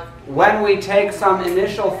 But when we take some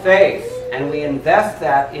initial faith and we invest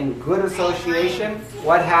that in good association,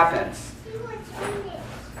 what happens?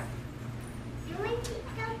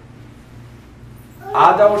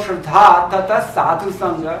 Adav shraddha tata sadhu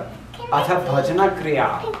sangha atha bhajana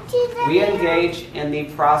kriya. We engage in the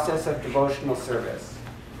process of devotional service.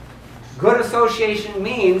 Good association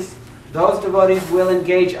means those devotees will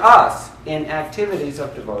engage us in activities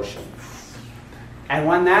of devotion. And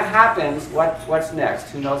when that happens, what's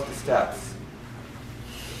next? Who knows the steps?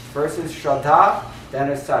 First is Shraddha, then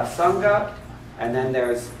is Satsanga, And then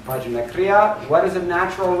there's bhajana kriya. What is a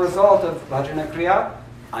natural result of bhajana kriya?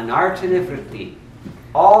 Anartha nivritti.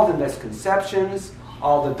 All the misconceptions,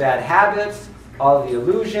 all the bad habits, all the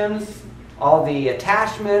illusions, all the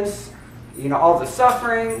attachments, all the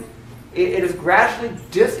suffering, it is gradually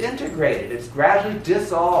disintegrated. It's gradually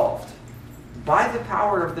dissolved by the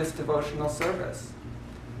power of this devotional service.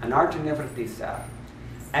 Anartha nivritti sa.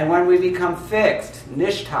 And when we become fixed,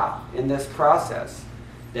 nishtha, in this process,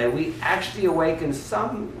 then we actually awaken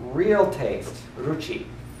some real taste, ruchi.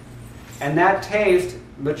 And that taste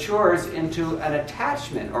matures into an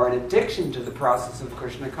attachment or an addiction to the process of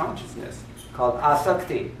Krishna consciousness called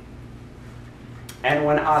asakti. And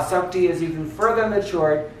when asakti is even further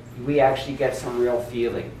matured, we actually get some real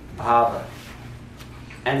feeling, bhava.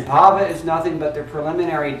 And bhava is nothing but the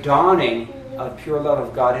preliminary dawning of pure love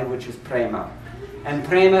of Godhead, which is prema. And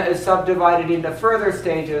prema is subdivided into further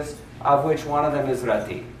stages, of which one of them is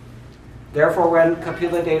rati. Therefore, when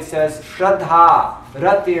Kapila Dev says, Shraddha,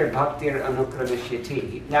 ratir, bhaktir,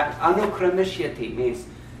 anukramishyati. Now, anukramishyati means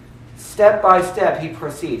step by step he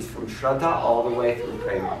proceeds from Shraddha all the way through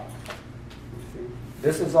prema.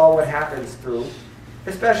 This is all what happens through,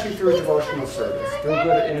 especially through devotional service,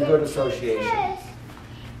 in good association.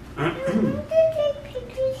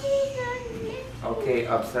 Okay,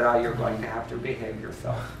 Apsara, you're going to have to behave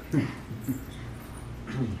yourself.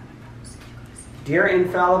 Dear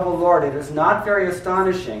infallible Lord, it is not very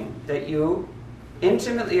astonishing that you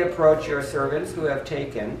intimately approach your servants who have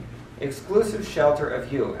taken exclusive shelter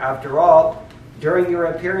of you. After all, during your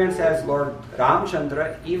appearance as Lord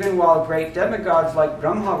Ramchandra, even while great demigods like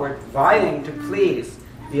Brahma were vying to place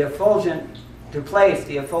the effulgent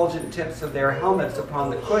tips of their helmets upon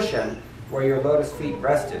the cushion where your lotus feet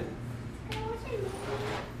rested,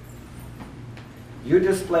 you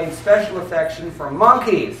displayed special affection for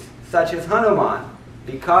monkeys, such as Hanuman,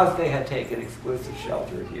 because they had taken exclusive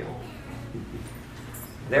shelter of you.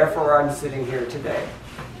 Therefore, I'm sitting here today.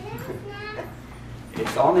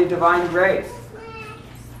 It's only divine grace.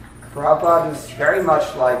 Prabhupada is very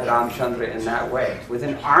much like Ramchandra in that way. With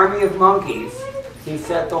an army of monkeys, he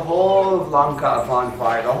set the whole of Lanka upon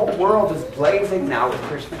fire. The whole world is blazing now with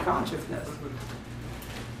Krishna consciousness.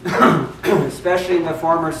 Especially in the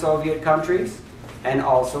former Soviet countries, and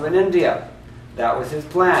also in India. That was his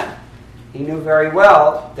plan. He knew very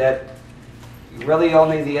well that really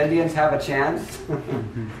only the Indians have a chance.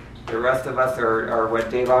 The rest of us are what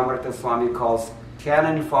Devamrita Swami calls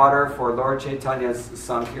cannon fodder for Lord Chaitanya's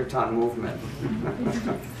Sankirtan movement.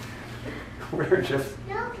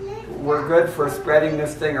 We're good for spreading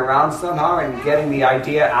this thing around somehow and getting the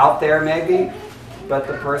idea out there maybe, but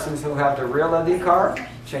the persons who have the real adhikar,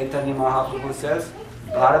 Chaitanya Mahaprabhu says,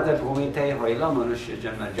 Bharata bhumite hoila manushya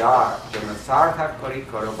janma jar, janma sarthak kari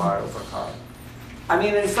karobar upakar. I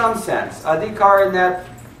mean, in some sense, adhikar in that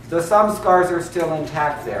the samskars are still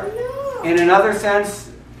intact there. In another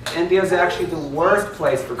sense, India is actually the worst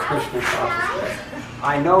place for Krishna consciousness.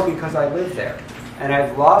 I know because I live there. And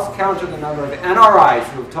I've lost count of the number of NRIs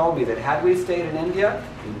who have told me that had we stayed in India,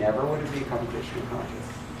 we never would have become Krishna conscious.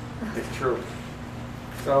 It's true.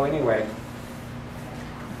 So anyway,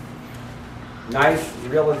 nice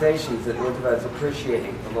realizations that Uddhava is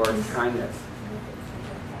appreciating the Lord's kindness.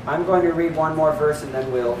 I'm going to read one more verse and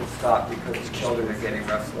then we'll stop because the children are getting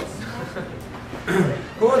restless.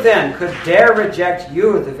 Who then could dare reject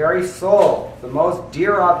you, the very soul, the most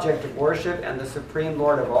dear object of worship and the supreme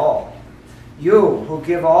Lord of all? You, who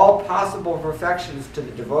give all possible perfections to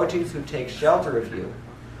the devotees who take shelter of you.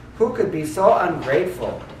 Who could be so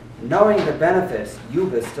ungrateful, knowing the benefits you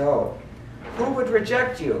bestow? Who would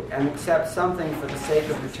reject you and accept something for the sake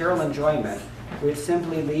of material enjoyment, which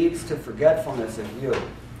simply leads to forgetfulness of you?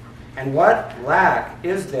 And what lack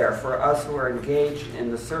is there for us who are engaged in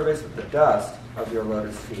the service of the dust of your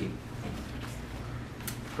lotus feet?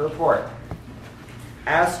 Purport.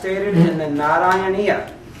 As stated in the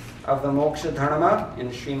Narayaniya of the Moksha Dharma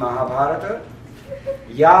in Sri Mahabharata,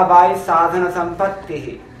 Yavai sadhana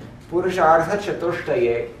sampattihi purushartha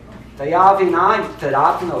chatushtaye tayavina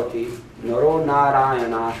taratnoti naro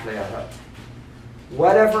narayanashrayah.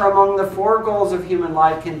 Whatever among the four goals of human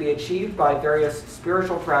life can be achieved by various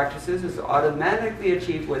spiritual practices is automatically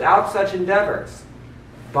achieved without such endeavors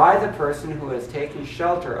by the person who has taken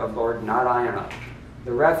shelter of Lord Narayana,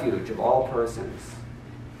 the refuge of all persons.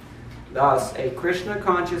 Thus, a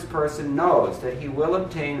Krishna-conscious person knows that he will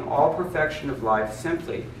obtain all perfection of life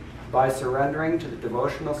simply by surrendering to the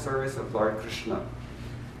devotional service of Lord Krishna.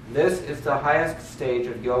 This is the highest stage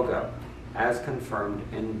of yoga, as confirmed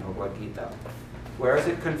in Bhagavad Gita. Where is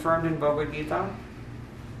it confirmed in Bhagavad Gita?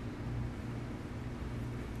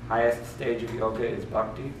 Highest stage of yoga is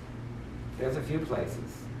bhakti. There's a few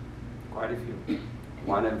places, quite a few.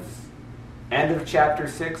 One is end of chapter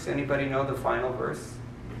 6. Anybody know the final verse?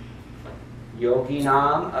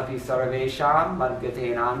 Yoginam api sarvesham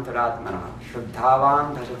madgatenam taratmana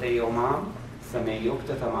shraddhavam bhajate yomam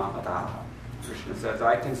sameyukta tamamataha. Krishna says,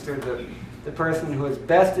 I consider the person who is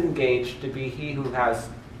best engaged to be he who has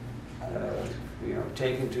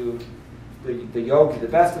taken to the yogi. The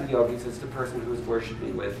best of the yogis is the person who is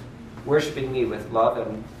worshipping me with love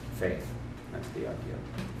and faith. That's the idea.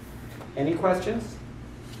 Any questions?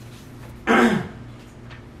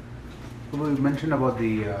 You mentioned about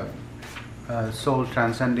the soul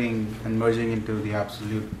transcending and merging into the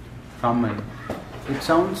absolute Brahman. It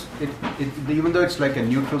sounds, even though it's like a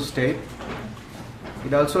neutral state,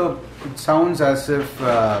 it sounds as if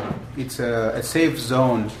it's a safe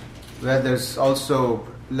zone where there's also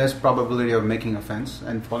less probability of making offense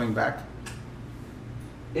and falling back.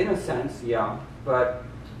 In a sense, yeah. But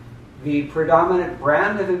the predominant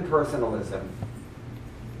brand of impersonalism,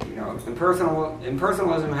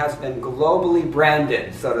 impersonalism has been globally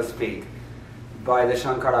branded, so to speak, by the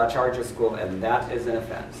Shankaracharya school, and that is an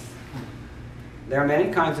offense. There are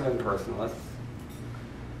many kinds of impersonalists.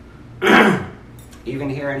 Even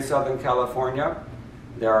here in Southern California,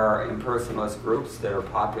 there are impersonalist groups that are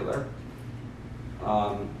popular,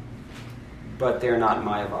 but they're not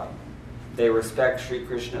Mayavad. They respect Sri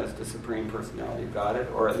Krishna as the Supreme Personality of Godhead,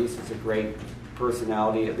 or at least as a great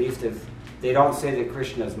personality, at least if they don't say that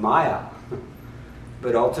Krishna is Maya.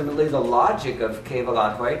 But ultimately the logic of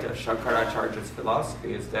Kevaladvaita, Shankaracharya's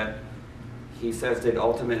philosophy, is that he says that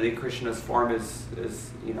ultimately Krishna's form is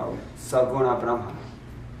Saguna Brahman.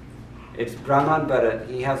 It's Brahman, but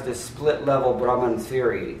he has this split-level Brahman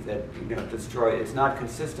theory that it's not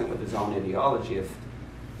consistent with his own ideology of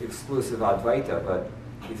exclusive Advaita, but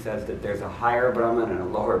he says that there's a higher Brahman and a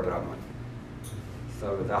lower Brahman.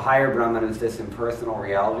 So the higher Brahman is this impersonal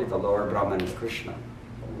reality, the lower Brahman is Krishna.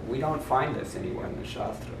 We don't find this anywhere in the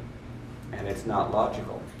Shastra, and it's not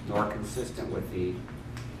logical, nor consistent with the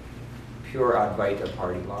pure Advaita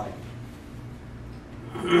party line.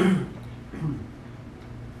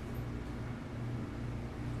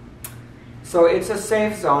 So it's a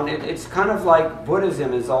safe zone. It's kind of like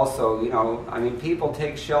Buddhism is also, people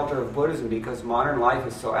take shelter of Buddhism because modern life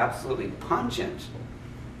is so absolutely pungent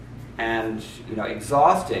and,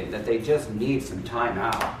 exhausting that they just need some time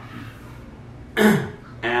out.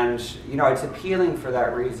 And, it's appealing for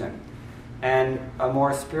that reason. And a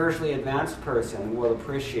more spiritually advanced person will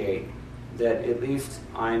appreciate that at least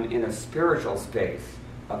I'm in a spiritual space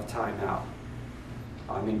of time out.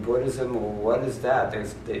 Buddhism, well, what is that?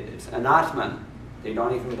 It's anatman. They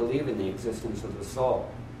don't even believe in the existence of the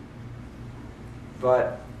soul.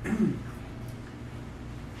 But, and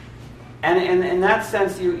in that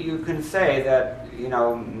sense, you can say that,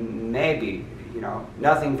 maybe,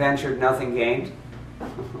 nothing ventured, nothing gained.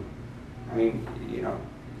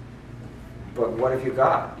 But what have you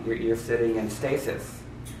got? You're sitting in stasis,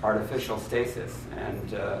 artificial stasis,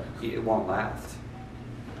 and it won't last.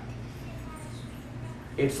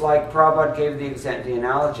 It's like Prabhupada gave the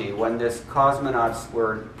analogy when this cosmonauts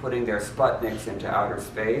were putting their Sputniks into outer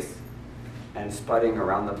space and spudding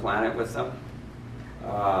around the planet with them.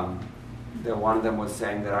 One of them was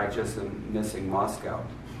saying that I just am missing Moscow.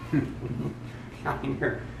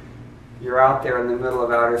 You're out there in the middle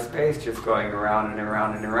of outer space just going around and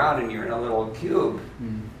around and around, and you're in a little cube.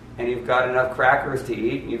 And you've got enough crackers to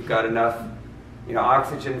eat, and you've got enough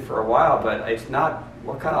oxygen for a while, but it's not,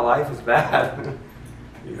 what kind of life is that?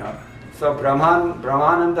 So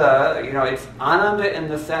Brahmananda, it's ananda in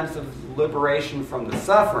the sense of liberation from the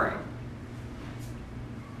suffering,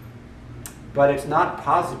 but it's not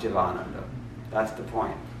positive ananda. That's the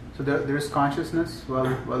point. So there is consciousness? No,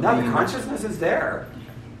 the consciousness is there,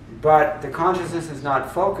 but the consciousness is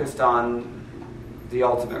not focused on the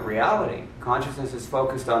ultimate reality. Consciousness is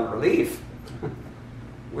focused on relief,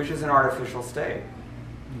 which is an artificial state,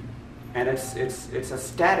 and it's a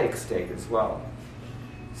static state as well.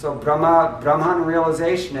 So Brahman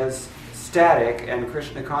realization is static, and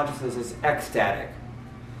Krishna consciousness is ecstatic.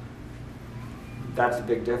 That's a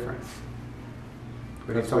big difference.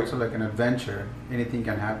 But it's also like an adventure. Anything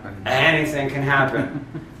can happen. Anything can happen.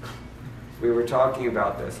 We were talking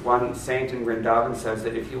about this. One saint in Vrindavan says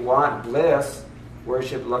that if you want bliss,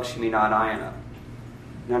 worship Lakshmi Narayana.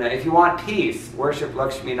 No, if you want peace, worship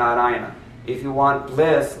Lakshmi Narayana. If you want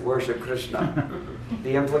bliss, worship Krishna.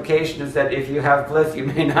 The implication is that if you have bliss, you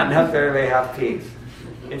may not necessarily have peace.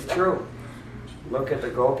 It's true. Look at the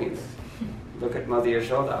gopis. Look at Mother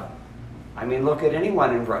Yashoda. Look at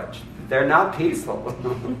anyone in Braj. They're not peaceful,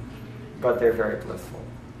 but they're very blissful.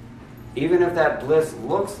 even if that bliss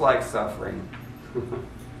looks like suffering,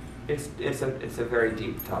 it's a very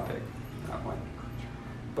deep topic, that one.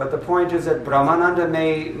 But the point is that Brahmananda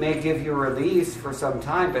may give you release for some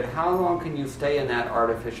time, but how long can you stay in that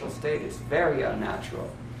artificial state? It's very unnatural.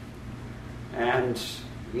 And,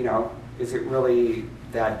 is it really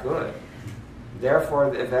that good?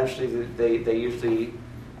 Therefore, eventually, they usually,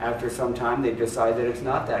 after some time, they decide that it's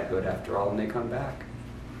not that good after all, and they come back.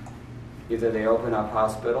 Either they open up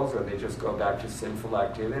hospitals, or they just go back to sinful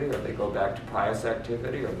activity, or they go back to pious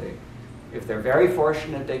activity, or if they're very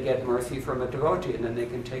fortunate, they get mercy from a devotee, and then they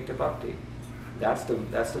can take to bhakti. That's the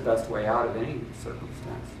best way out of any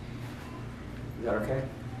circumstance. Is that okay?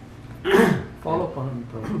 Follow up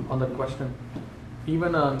on that question.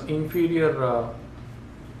 Even an inferior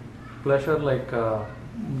pleasure like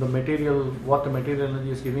what the material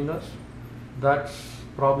energy is giving us, that's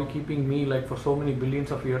probably keeping me like for so many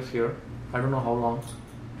billions of years here. I don't know how long.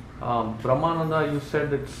 Brahmananda, you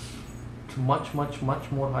said it's much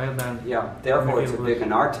more higher than... Yeah, therefore it's a big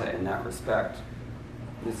anartha in that respect.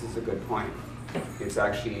 This is a good point. It's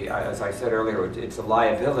actually, as I said earlier, it's a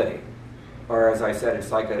liability. Or as I said,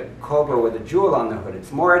 it's like a cobra with a jewel on the hood.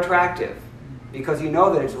 It's more attractive because you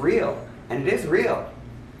know that it's real, and it is real.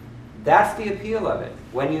 That's the appeal of it.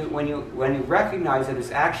 When you recognize that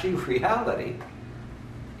it's actually reality,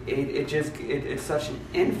 it's such an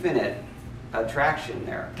infinite attraction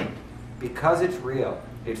there because it's real.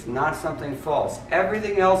 It's not something false.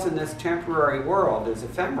 Everything else in this temporary world is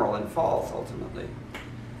ephemeral and false ultimately.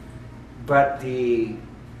 But the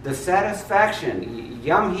satisfaction,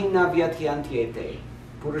 yam hi na vyatyantyete,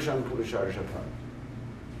 purusham purusharshapam.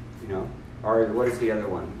 Or what is the other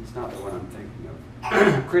one? It's not the one I'm thinking of.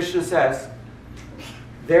 Krishna says,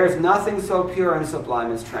 there's nothing so pure and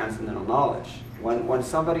sublime as transcendental knowledge. When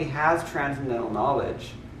somebody has transcendental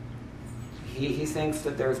knowledge, he thinks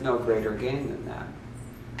that there's no greater gain than that.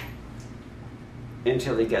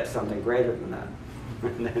 Until he gets something greater than that.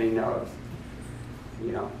 And then he knows.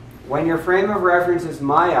 When your frame of reference is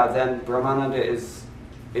Maya, then Brahmananda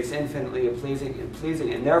it's infinitely pleasing,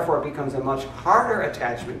 and therefore it becomes a much harder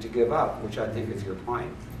attachment to give up, which I think is your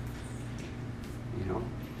point.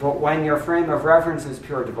 But when your frame of reference is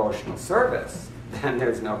pure devotional service, then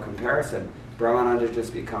there's no comparison. Brahmananda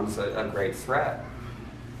just becomes a great threat.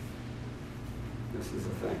 This is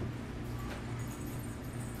the thing.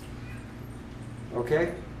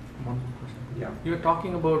 Okay? One more question. Yeah. You're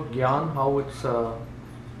talking about Gyan, how it's... I'm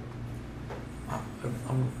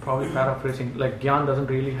probably paraphrasing. Like Gyan doesn't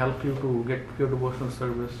really help you to get pure devotional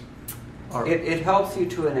service. Or It helps you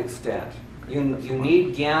to an extent. You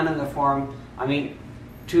need Gyan in the form...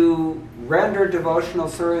 to render devotional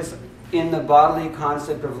service in the bodily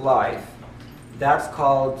concept of life, that's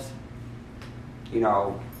called,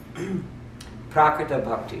 prakrita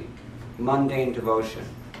bhakti, mundane devotion.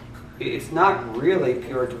 It's not really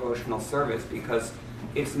pure devotional service because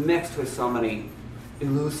it's mixed with so many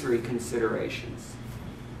illusory considerations.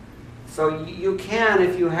 So you can,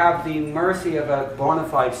 if you have the mercy of a bona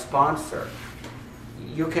fide sponsor,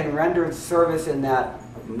 you can render service in that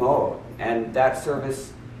mode, and that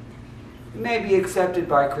service may be accepted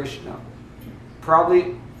by Krishna.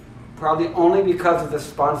 Probably only because of the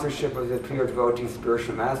sponsorship of the pure devotee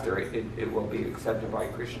spiritual master, it will be accepted by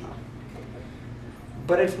Krishna.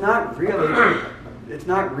 But it's not real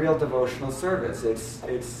devotional service. It's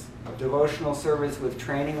devotional service with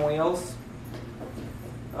training wheels,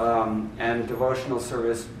 and devotional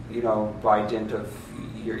service, by dint of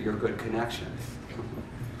your good connections.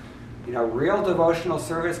 Real devotional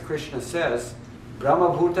service, Krishna says, Brahma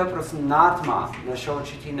bhuta prasannatma na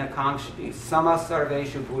shochiti na kankshati sama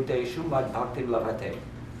sarveshu bhuteshu mad bhakti labhate.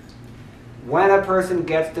 When a person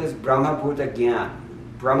gets this Brahma bhuta gyan,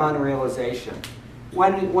 Brahman realization,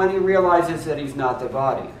 when he realizes that he's not the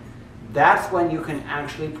body, that's when you can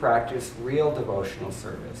actually practice real devotional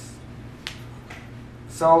service.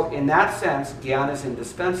 So in that sense, Gyan is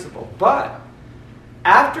indispensable. But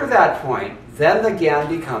after that point, then the Gyan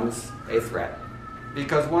becomes a threat,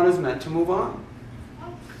 because one is meant to move on.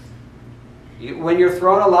 When you're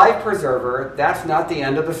thrown a life preserver, that's not the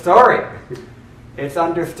end of the story. It's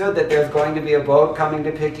understood that there's going to be a boat coming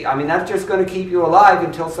to pick you. That's just going to keep you alive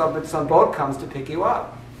until some boat comes to pick you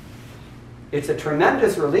up. It's a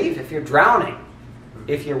tremendous relief if you're drowning.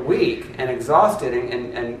 If you're weak and exhausted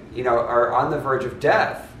and are on the verge of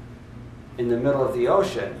death in the middle of the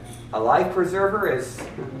ocean, a life preserver is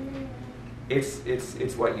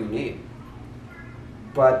it's what you need.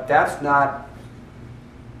 But that's not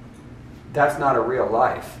a real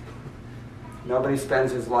life. Nobody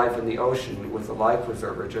spends his life in the ocean with a life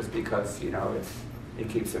preserver just because, it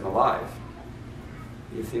keeps him alive.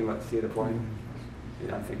 You see the point?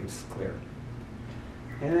 Yeah, I think it's clear.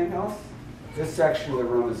 Anything else? This section of the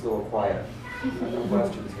room is a little quiet. No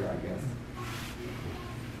questions here, I guess.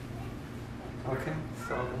 Okay,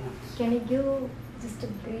 so Can you give just a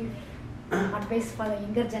brief advice for the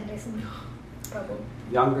younger generation, Prabhu?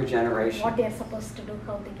 younger generation. What they are supposed to do,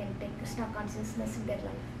 how they can take Krishna consciousness in their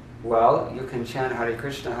life? Well, you can chant Hare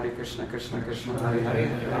Krishna, Krishna Krishna, Hare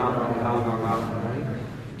Hare, Rama Rama Rama Hare.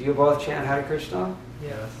 Do you both chant Hare Krishna?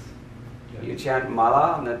 Yes. You chant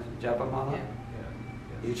mala on the japa mala?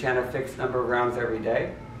 Yeah. You chant a fixed number of rounds every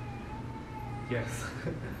day? Yes.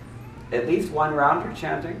 At least one round you're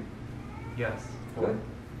chanting? Yes. Good.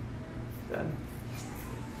 Then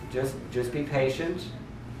just be patient.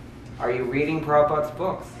 Are you reading Prabhupada's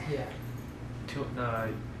books? Yeah.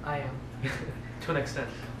 I am. To an extent.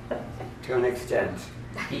 To an extent.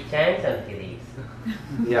 He chants and he reads.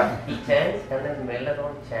 Yeah. He chants and then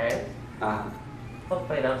Meladon chants Uh-huh. for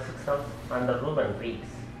 5 or 6 hours on the room and reads.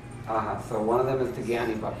 Uh-huh. So one of them is the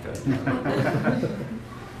Gyani Bhakta.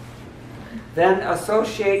 Then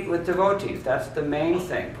associate with devotees. That's the main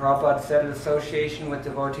thing. Prabhupada said association with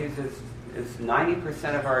devotees is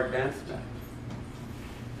 90% of our advancement.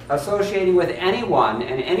 Associating with anyone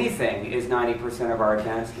and anything is 90% of our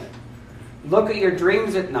advancement. Look at your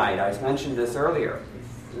dreams at night. I mentioned this earlier.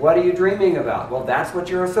 What are you dreaming about? Well, that's what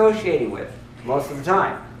you're associating with most of the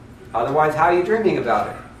time. Otherwise, how are you dreaming about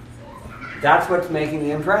it? That's what's making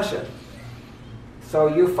the impression. So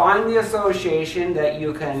you find the association that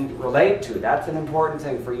you can relate to. That's an important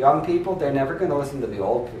thing. For young people, they're never going to listen to the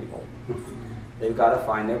old people. They've got to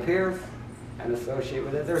find their peers and associate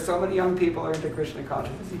with it. There are so many young people who are into Krishna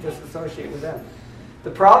consciousness, you just associate with them.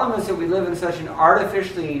 The problem is that we live in such an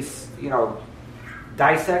artificially,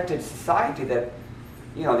 dissected society that,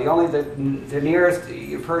 the nearest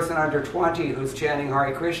person under 20 who's chanting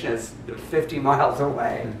Hare Krishna is 50 miles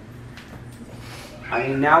away. I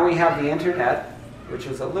mean, now we have the internet, which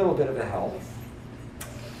is a little bit of a help.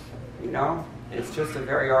 It's just a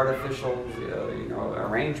very artificial,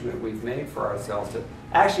 arrangement we've made for ourselves.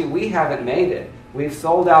 Actually, we haven't made it. We've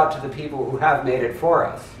sold out to the people who have made it for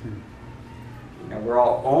us. We're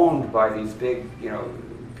all owned by these big,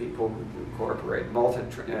 people who incorporate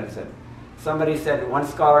somebody said, one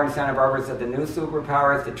scholar in Santa Barbara said, the new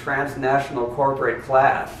superpower is the transnational corporate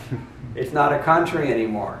class. It's not a country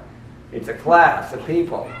anymore. It's a class of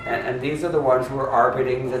people. And these are the ones who are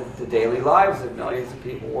arbitering the daily lives of millions of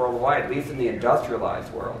people worldwide, at least in the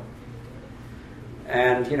industrialized world.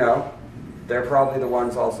 And, they're probably the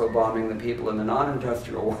ones also bombing the people in the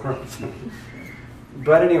non-industrial world.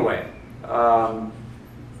 But anyway,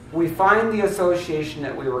 we find the association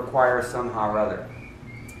that we require somehow or other.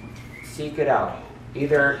 Seek it out.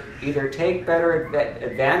 Either take better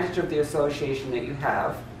advantage of the association that you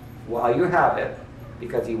have while you have it,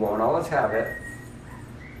 because you won't always have it,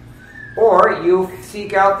 or you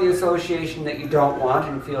seek out the association that you don't want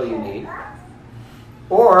and feel you need.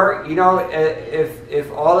 Or,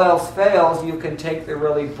 if all else fails, you can take the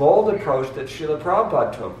really bold approach that Srila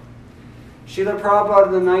Prabhupada took. Srila Prabhupada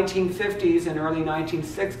in the 1950s and early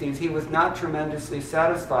 1960s, he was not tremendously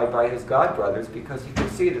satisfied by his godbrothers because he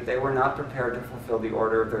could see that they were not prepared to fulfill the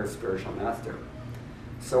order of their spiritual master.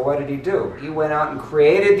 So what did he do? He went out and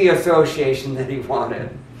created the association that he wanted.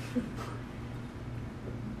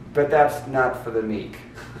 But that's not for the meek.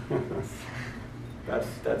 That's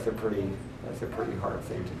a pretty hard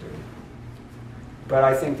thing to do. But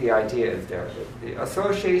I think the idea is there. The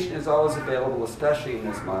association is always available, especially in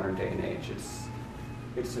this modern day and age.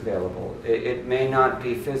 It's available. It may not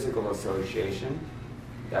be physical association.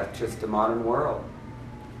 That's just the modern world.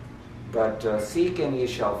 But seek and ye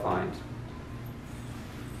shall find.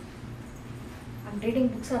 And reading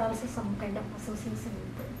books are also some kind of association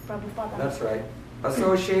with Prabhupada. That's right.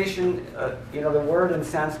 Association, the word in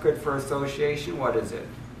Sanskrit for association, what is it?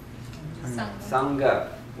 Sangha.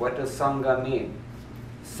 What does Sangha mean?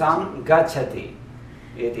 Sangachati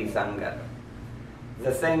iti Sangha.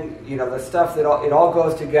 The thing, the stuff that it all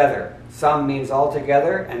goes together. Sam means all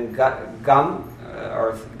together, and gam,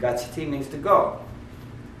 or gachati means to go.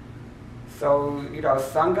 So,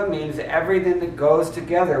 Sangha means everything that goes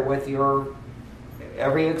together with your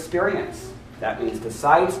every experience. That means the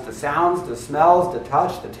sights, the sounds, the smells, the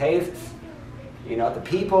touch, the tastes, the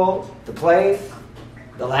people, the place,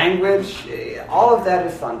 the language, all of that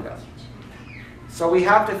is Sangha. So we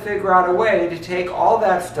have to figure out a way to take all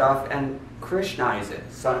that stuff and Krishnaize it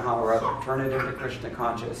somehow or other, turn it into Krishna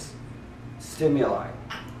conscious stimuli.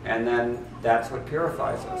 And then that's what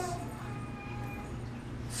purifies us.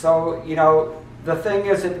 So, the thing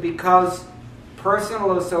is that because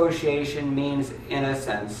personal association means, in a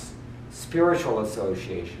sense, spiritual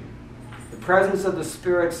association. The presence of the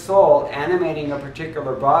spirit soul animating a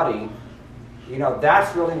particular body,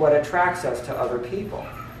 that's really what attracts us to other people.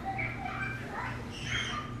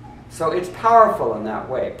 So it's powerful in that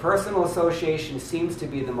way. Personal association seems to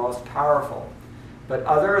be the most powerful, but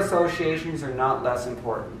other associations are not less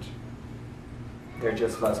important. They're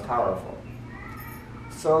just less powerful.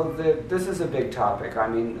 So this is a big topic. I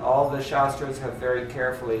mean, all the Shastras have very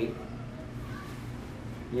carefully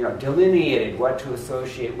delineated what to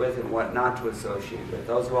associate with and what not to associate with.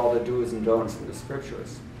 Those are all the do's and don'ts in the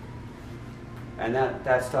scriptures. And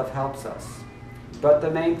that stuff helps us. But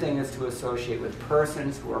the main thing is to associate with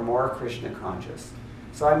persons who are more Krishna conscious.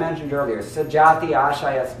 So I mentioned earlier, sajati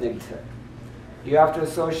ashaya snigdha. You have to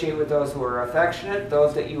associate with those who are affectionate,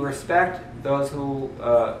 those that you respect, those who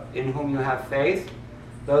in whom you have faith,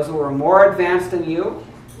 those who are more advanced than you,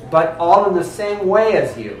 but all in the same way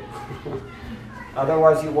as you.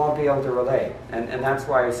 Otherwise you won't be able to relate. And that's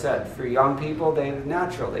why I said, for young people, they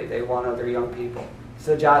want other young people.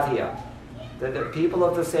 Sajatiya. The people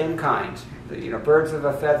of the same kind. Birds of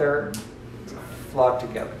a feather flock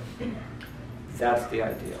together. That's the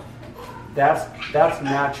ideal. That's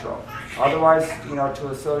natural. Otherwise, to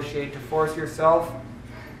associate, to force yourself,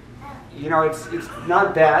 it's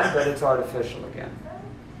not bad, but it's artificial again.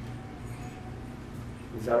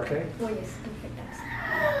 Is that okay? Oh yes,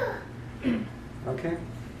 perfect. Okay?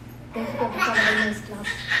 Thank you for the nice class.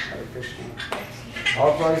 Hare Krishna.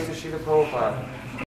 All glories to Srila Prabhupada.